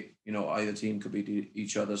one day, either team could beat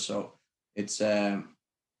each other, so it's going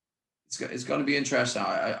to be interesting.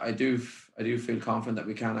 I do feel confident that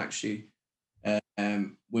we can actually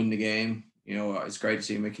win the game. It's great to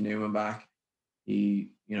see Mickey Newman back.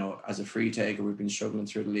 He, as a free taker, we've been struggling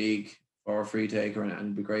through the league for a free taker, and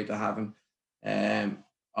it'd be great to have him.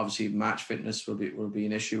 Obviously, match fitness will be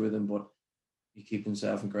an issue with him, but he keeps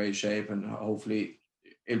himself in great shape, and hopefully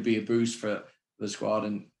it'll be a boost for the squad,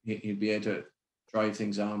 and he'll be able to drive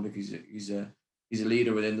things on because he's a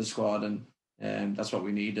leader within the squad, and that's what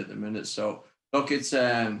we need at the minute. So look, it's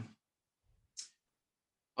I'm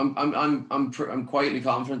quietly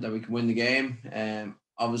confident that we can win the game.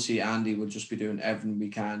 Obviously, Andy will just be doing everything we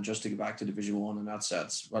can just to get back to Division 1, and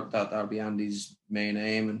that'll be Andy's main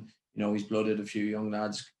aim. And he's blooded a few young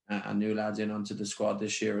lads and new lads in onto the squad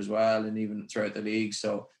this year as well, and even throughout the league.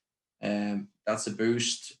 So that's a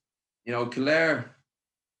boost. Kildare,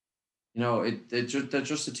 they're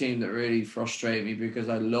just a team that really frustrate me because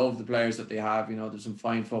I love the players that they have. There's some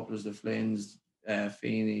fine footballers, the Flynns,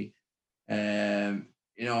 Feeney, and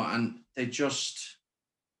they just,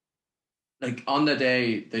 like, on the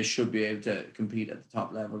day they should be able to compete at the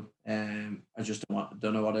top level. I just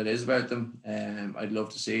don't know what it is about them. I'd love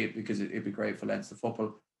to see it because it'd be great for Leinster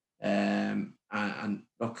football. And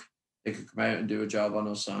look, they could come out and do a job on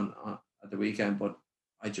us on at the weekend, but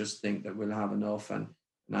I just think that we'll have enough, and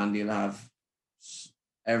Andy will have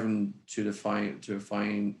everything to a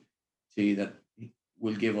fine tee that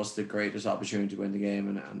will give us the greatest opportunity to win the game,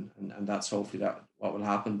 and that's hopefully that what will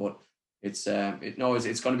happen. But it's going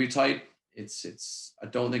to be tight. I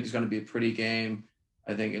don't think it's going to be a pretty game.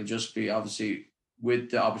 I think it'll just be, obviously,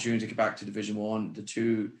 with the opportunity to get back to Division 1, the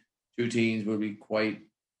two teams will be quite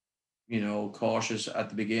cautious at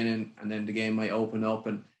the beginning, and then the game might open up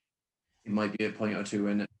and it might be a point or two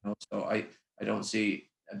in it. So I don't see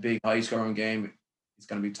a big high scoring game. It's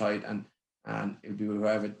going to be tight, and it'll be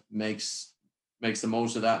whoever makes the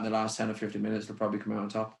most of that in the last 10 or 15 minutes will probably come out on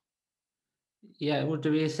top. Yeah, would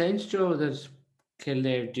there be a sense, Joe, that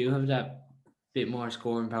Kildare do have that bit more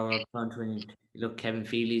scoring power up front when you look, Kevin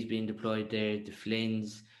Feely's being deployed there, the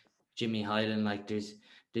Flynns, Jimmy Hyland, like there's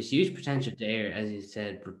huge potential there, as you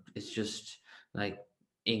said, but it's just like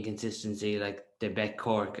inconsistency. Like they bet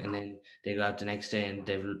Cork and then they go out the next day and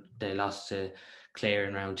they lost to Clare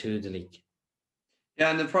in round 2 of the league.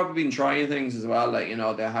 Yeah, and they've probably been trying things as well. Like,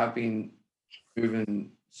 they have been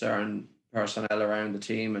moving certain personnel around the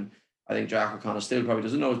team, and I think Jack O'Connor still probably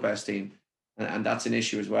doesn't know his best team, and that's an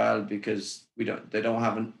issue as well because they don't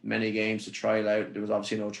have many games to trial out. There was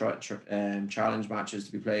obviously no challenge matches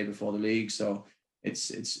to be played before the league, so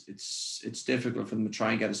it's difficult for them to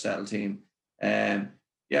try and get a settled team.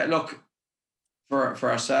 Yeah, look, for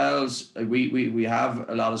ourselves, we have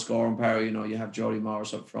a lot of scoring power. You have Jody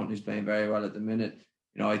Morris up front, who's playing very well at the minute.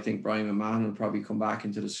 I think Brian McMahon will probably come back to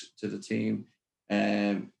the team.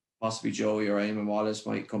 Possibly Joey or Eamon Wallace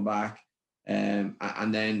might come back.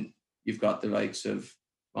 And then you've got the likes of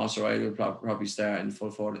Moss O'Reilly will probably start in full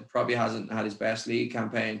forward. Probably hasn't had his best league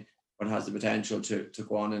campaign, but has the potential to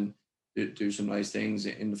go on and do some nice things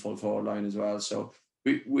in the full forward line as well. So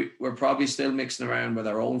we're probably still mixing around with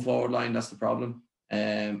our own forward line. That's the problem.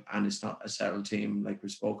 And it's not a settled team like we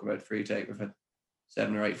spoke about free take. We've had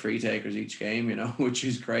 7 or 8 free takers each game, which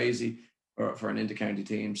is crazy for an inter-county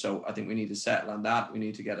team. So I think we need to settle on that. We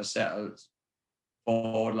need to get a settled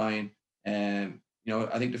forward line. I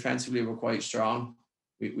think defensively we're quite strong.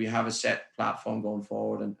 We have a set platform going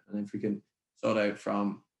forward, and if we can sort out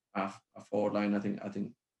from a forward line, I think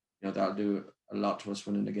that'll do a lot to us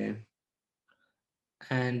winning the game.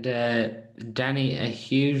 And Danny, a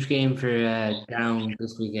huge game for Down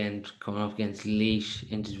this weekend, coming up against Laois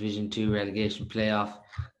into Division 2 relegation playoff.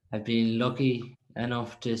 Have been lucky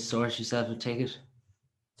enough to source yourself a ticket?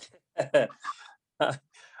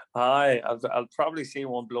 Aye, I'll probably see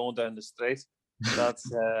one blown down the street.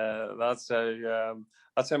 That's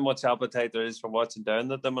how much appetite there is for watching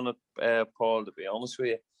Down at the minute, Paul. To be honest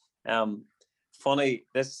with you, funny,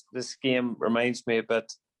 this game reminds me a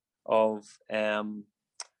bit of playing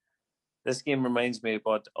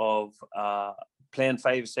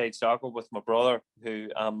 5-a-side soccer with my brother.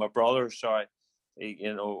 A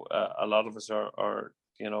lot of us are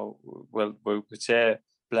we could say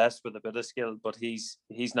blessed with a bit of skill, but he's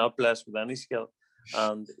not blessed with any skill.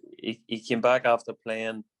 And he came back after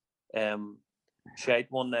playing shite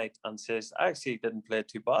one night and says, I actually didn't play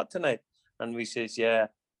too bad tonight. And we says, yeah,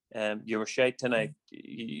 you were shite tonight.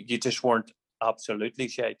 You just weren't absolutely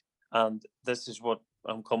shite. And this is what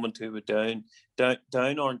I'm coming to with Down.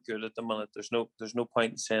 Down aren't good at the minute. There's no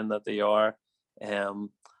point in saying that they are.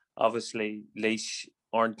 Obviously, Laois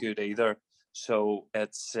aren't good either. So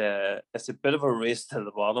it's a bit of a race to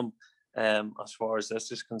the bottom. As far as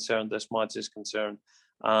this match is concerned,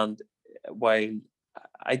 and while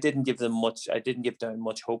I didn't give Down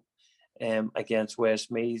much hope against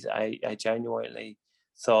Westmeath, I genuinely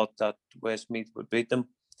thought that Westmeath would beat them.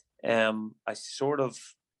 I sort of,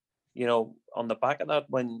 on the back of that,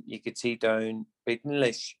 when you could see Down beating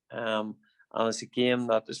Laois, and it's a game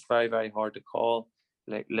that is very, very hard to call.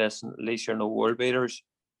 Like, listen, Laois are no world beaters.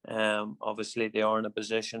 Obviously, they are in a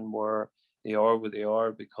position where they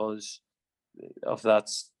are because of that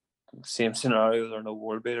same scenario. They're no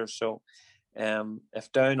world beaters. So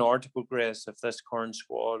if Down are to progress, if this current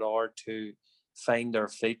squad are to find their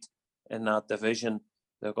feet in that division,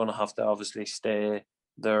 they're going to have to obviously stay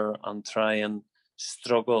there and try and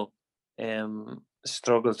struggle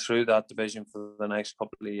through that division for the next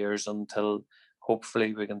couple of years until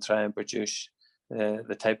hopefully we can try and produce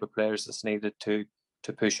the type of players that's needed to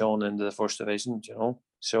push on into the first division,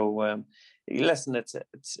 So listen,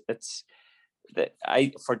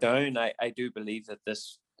 for Down, I do believe that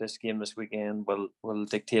this game this weekend will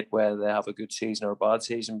dictate whether they have a good season or a bad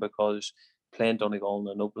season, because playing Donegal in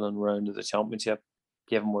an opening round of the championship,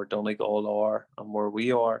 given where Donegal are and where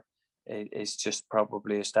we are, is just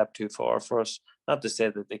probably a step too far for us. Not to say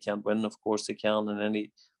that they can't win, of course they can, and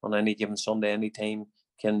on any given Sunday any team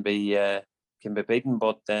can be beaten,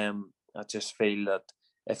 but I just feel that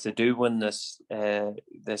if they do win this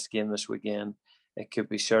game this weekend, it could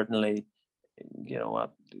be certainly,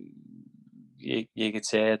 you could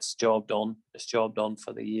say it's job done. It's job done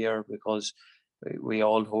for the year, because we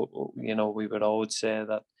all hope, we would always say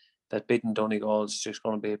that beating Donegal is just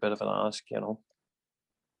going to be a bit of an ask,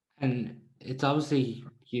 And it's obviously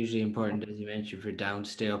hugely important, as you mentioned, for Down to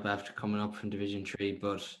stay up after coming up from Division 3,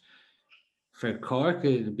 but for Cork,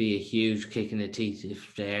 it would be a huge kick in the teeth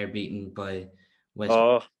if they are beaten by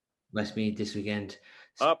Westmeath this weekend.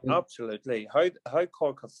 Absolutely. How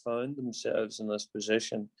Cork have found themselves in this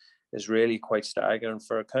position is really quite staggering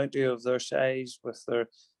for a county of their size, with their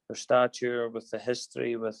stature, with the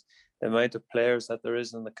history, with the amount of players that there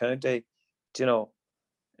is in the county.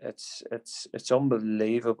 It's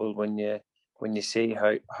unbelievable when you see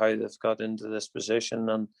how they've got into this position,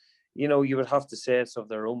 and you would have to say it's of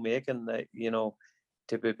their own making that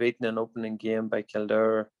to be beaten in an opening game by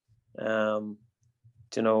Kildare,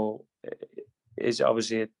 is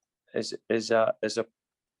obviously is a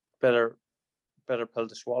better pill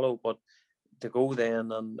to swallow, but to go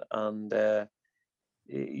then and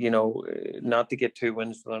not to get 2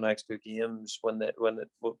 wins for the next 2 games when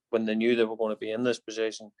they knew they were going to be in this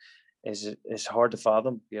position is hard to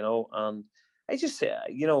fathom, and I just say,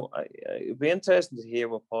 it'd be interesting to hear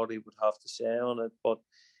what Paudie would have to say on it, but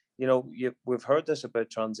we've heard this about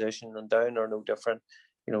transition, and Down are no different.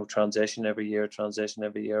 Transition every year.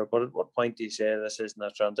 But at what point do you say this isn't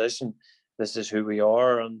a transition? This is who we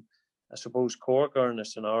are. And I suppose Cork are in a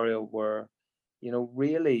scenario where,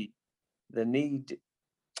 really, they need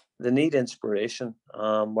inspiration.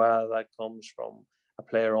 Whether that comes from a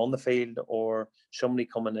player on the field or somebody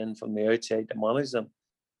coming in from the outside to manage them.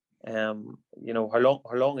 How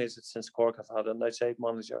long is it since Cork have had an outside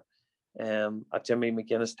manager, a Jimmy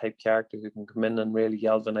McGuinness type character who can come in and really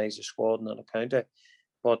galvanise the squad in a county?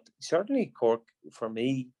 But certainly Cork, for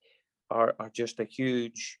me, are just a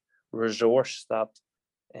huge resource that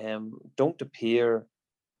don't appear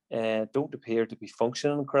to be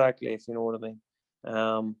functioning correctly, if you know what I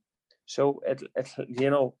mean. So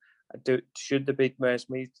should they beat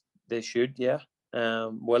Westmeath? They should, yeah.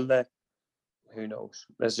 Will they? Who knows?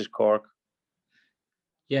 This is Cork.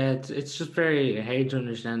 Yeah, it's just very hard to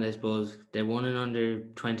understand, I suppose. They won an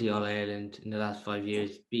under-20 All-Ireland in the last 5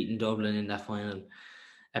 years, beating Dublin in that final.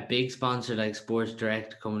 A big sponsor like Sports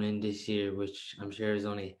Direct coming in this year, which I'm sure has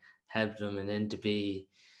only helped them, and then to be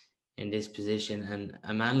in this position. And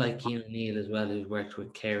a man like Cian O'Neill as well, who's worked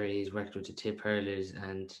with Kerry, he's worked with the Tip Hurlers,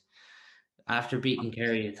 and after beating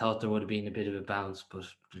Kerry, I thought there would have been a bit of a bounce, but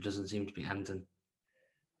there doesn't seem to be anything.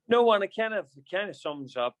 No, and it kind of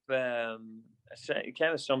sums up. It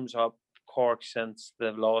kind of sums up Cork since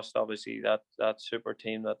they've lost, obviously, that super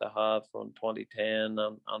team that they had from 2010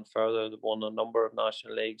 and further. They've won a number of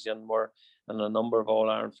national leagues and were in a number of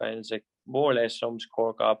All-Ireland finals. It more or less sums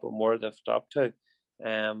Cork up and where they've dropped to.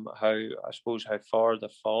 How far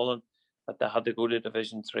they've fallen, that they had to go to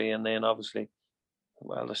Division 3, and then obviously,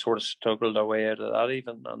 well, they sort of struggled their way out of that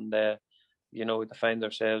even, and they find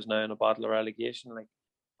themselves now in a battle of relegation. Like,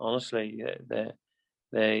 honestly,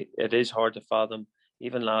 it is hard to fathom.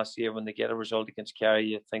 Even last year, when they get a result against Kerry,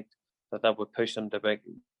 you think that would push them to to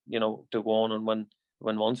go on and win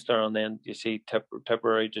Munster, and then you see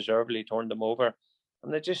Tipperary deservedly turned them over,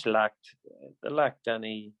 and they just lacked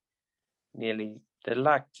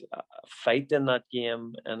fight in that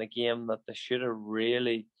game, and a game that they should have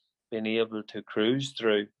really been able to cruise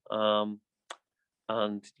through.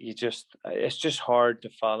 And it's just hard to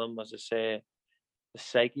fathom, as I say, the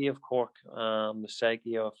psyche of Cork, the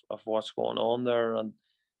psyche of what's going on there, and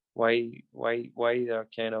why they're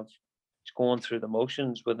kind of going through the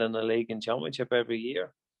motions within the league and championship every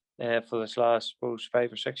year for this last, I suppose,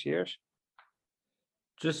 5 or 6 years.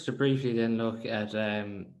 Just to briefly then look at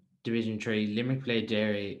Division 3, Limerick played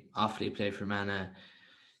Derry, Offaly played Fermanagh.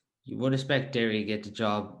 You would expect Derry to get the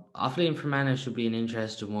job. Offaly and Fermanagh should be an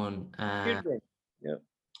interesting one. Should be, yeah.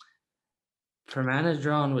 Fermanagh's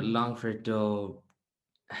drawn with Longford, though,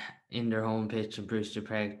 in their home pitch in Brewster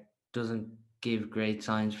Park doesn't give great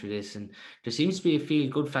signs for this, and there seems to be a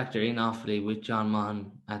feel-good factor in Offaly with John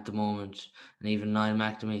Mahon at the moment, and even Niall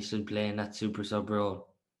McNamee still playing that super sub role.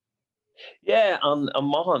 Yeah, and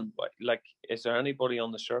Mahon, like, is there anybody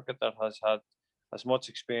on the circuit that has had as much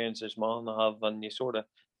experience as Mahon have? And you sort of,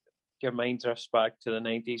 your mind drifts back to the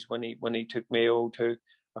 90s when he took Mayo to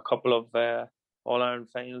a couple of All-Ireland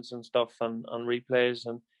finals and stuff and replays,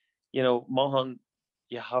 and Mahon,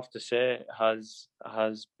 you have to say, has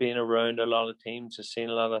been around a lot of teams, has seen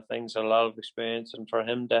a lot of things, a lot of experience, and for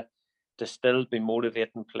him to still be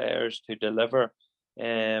motivating players to deliver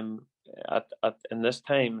at in this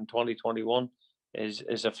time in 2021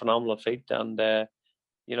 is a phenomenal feat. And I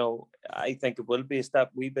think it will be a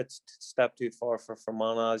step too far for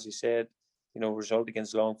Fermanagh, as you said. Result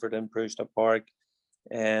against Longford in Brewster Park.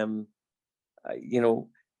 I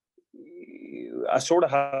sort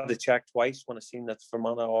of had to check twice when I seen that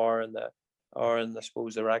Fermanagh are in I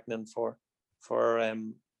suppose the reckoning for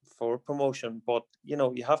promotion. But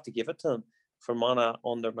you have to give it to them. Fermanagh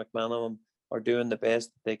under McManaman are doing the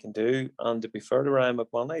best that they can do, and to be fair to Ryan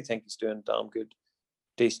McMahon, I think he's doing a damn good,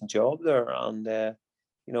 decent job there. And I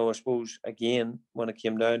suppose again, when it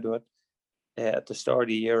came down to it, at the start of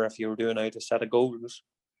the year, if you were doing out a set of goals,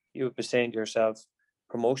 you would be saying to yourself,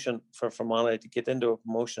 promotion for Fermanagh to get into a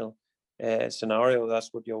promotional scenario, that's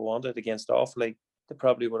what you wanted against Offaly. They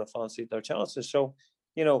probably would have fancied their chances. So,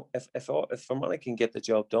 if Fermanagh can get the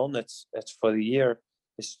job done, it's for the year.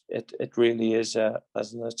 It really is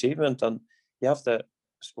as an achievement, and you have to, I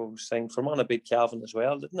suppose, think Fermanagh beat Cavan as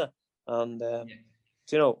well, didn't it? And that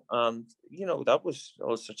was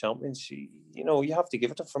Ulster champions. You have to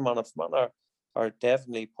give it to Fermanagh. Fermanagh are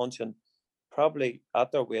definitely punching probably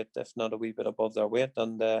at their weight, if not a wee bit above their weight.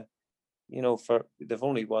 And for they've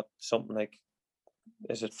only something like,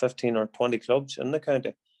 is it 15 or 20 clubs in the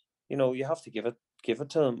county? You have to give it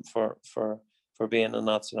to them for being in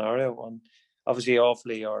that scenario. And obviously,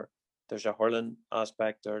 Offaly there's a hurling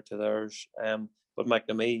aspect there to theirs. But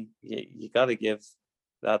McNamee, you got to give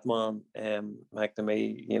that man,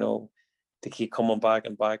 McNamee, to keep coming back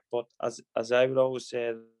and back. But as I would always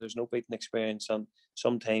say, there's no beating experience, and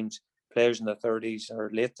sometimes players in their 30s or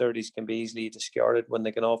late 30s can be easily discarded when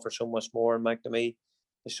they can offer so much more. And McNamee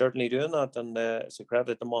is certainly doing that, and it's a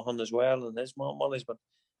credit to Maughan as well and his management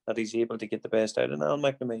that he's able to get the best out of Niall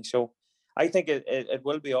McNamee. So I think it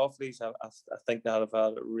will be off leash. I think that have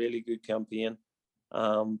had a really good campaign.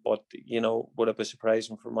 But, would it be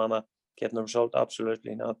surprising for Mana getting the result?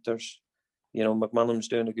 Absolutely not. There's, McManam's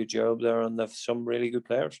doing a good job there, and they've some really good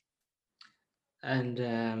players. And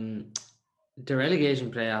the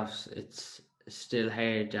relegation playoffs, it's still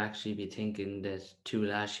hard to actually be thinking that two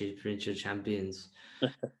last year's provincial champions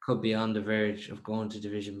could be on the verge of going to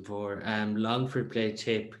Division 4. Longford play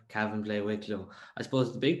Tip, Cavan play Wicklow. I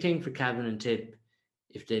suppose the big thing for Cavan and Tip,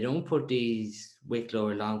 if they don't put these Wicklow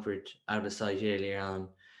or Longford out of sight earlier on,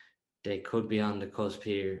 they could be on the cusp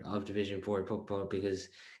here of Division 4 football, because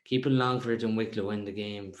keeping Longford and Wicklow in the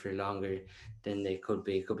game for longer than they could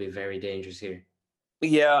be very dangerous here.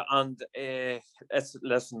 Yeah, and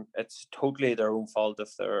it's totally their own fault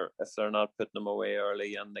if they're not putting them away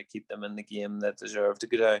early and they keep them in the game that deserve to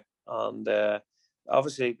go down. And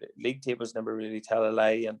obviously, league tables never really tell a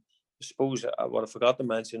lie. And I suppose what I forgot to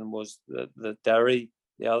mention was the Derry,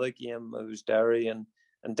 the other game. It was Derry, and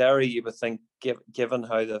Derry, you would think, given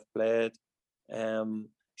how they've played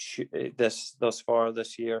thus far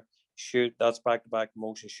this year, that's back-to-back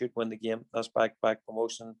promotion, should win the game. That's back-to-back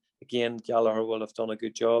promotion. Again, Gallagher will have done a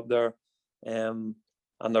good job there. And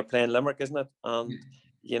they're playing Limerick, isn't it? And,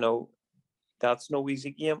 that's no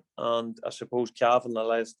easy game. And I suppose Cavan, the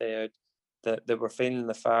last day out, they were feeling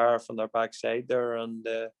the fire from their backside there. And,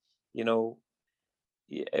 it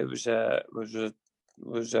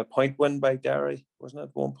was a point win by Derry, wasn't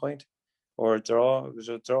it, 1 point? Or a draw. It was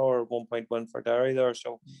a draw or a 1 point win for Derry there.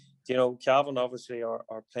 So, Cavan obviously are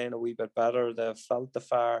playing a wee bit better. They've felt the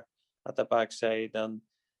fire at the backside,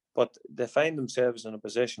 but they find themselves in a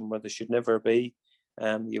position where they should never be.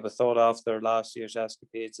 You would have thought after last year's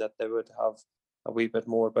escapades that they would have a wee bit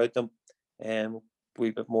more about them, a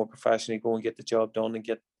wee bit more professionally go and get the job done and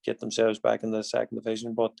get themselves back in the second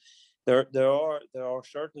division. But there are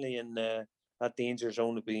certainly in that danger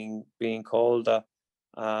zone of being called a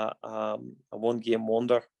one game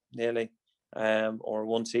wonder nearly, or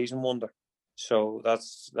one season wonder. So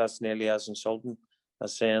that's nearly as insulting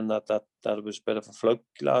as saying that it was a bit of a fluke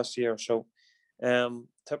last year. So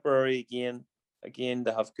Tipperary again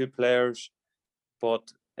they have good players,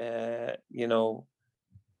 but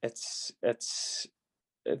it's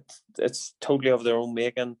totally of their own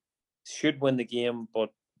making. Should win the game, but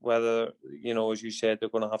whether, as you said, they're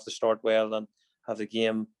going to have to start well and have the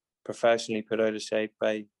game professionally put out of sight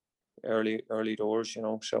by early doors,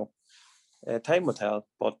 So time will tell,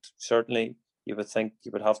 but certainly you would think you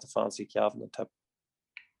would have to fancy Cavan and Tip.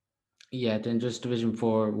 Yeah, then just Division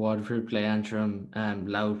 4, Waterford play Antrim,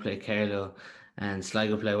 Louth play Carlow, and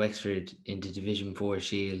Sligo play Wexford into Division 4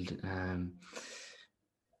 Shield.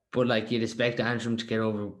 But you'd expect Antrim to get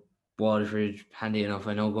over Waterford handy enough.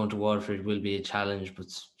 I know going to Waterford will be a challenge, but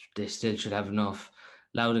they still should have enough.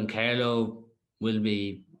 Louth and Carlow will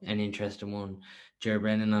be an interesting one. Ger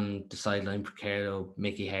Brennan on the sideline for Carlow,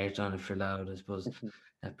 Mickey Hart on it for Louth. I suppose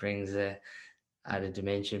that brings a added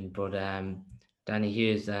dimension. But Danny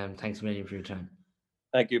Hughes, thanks a million for your time.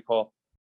 Thank you, Paul.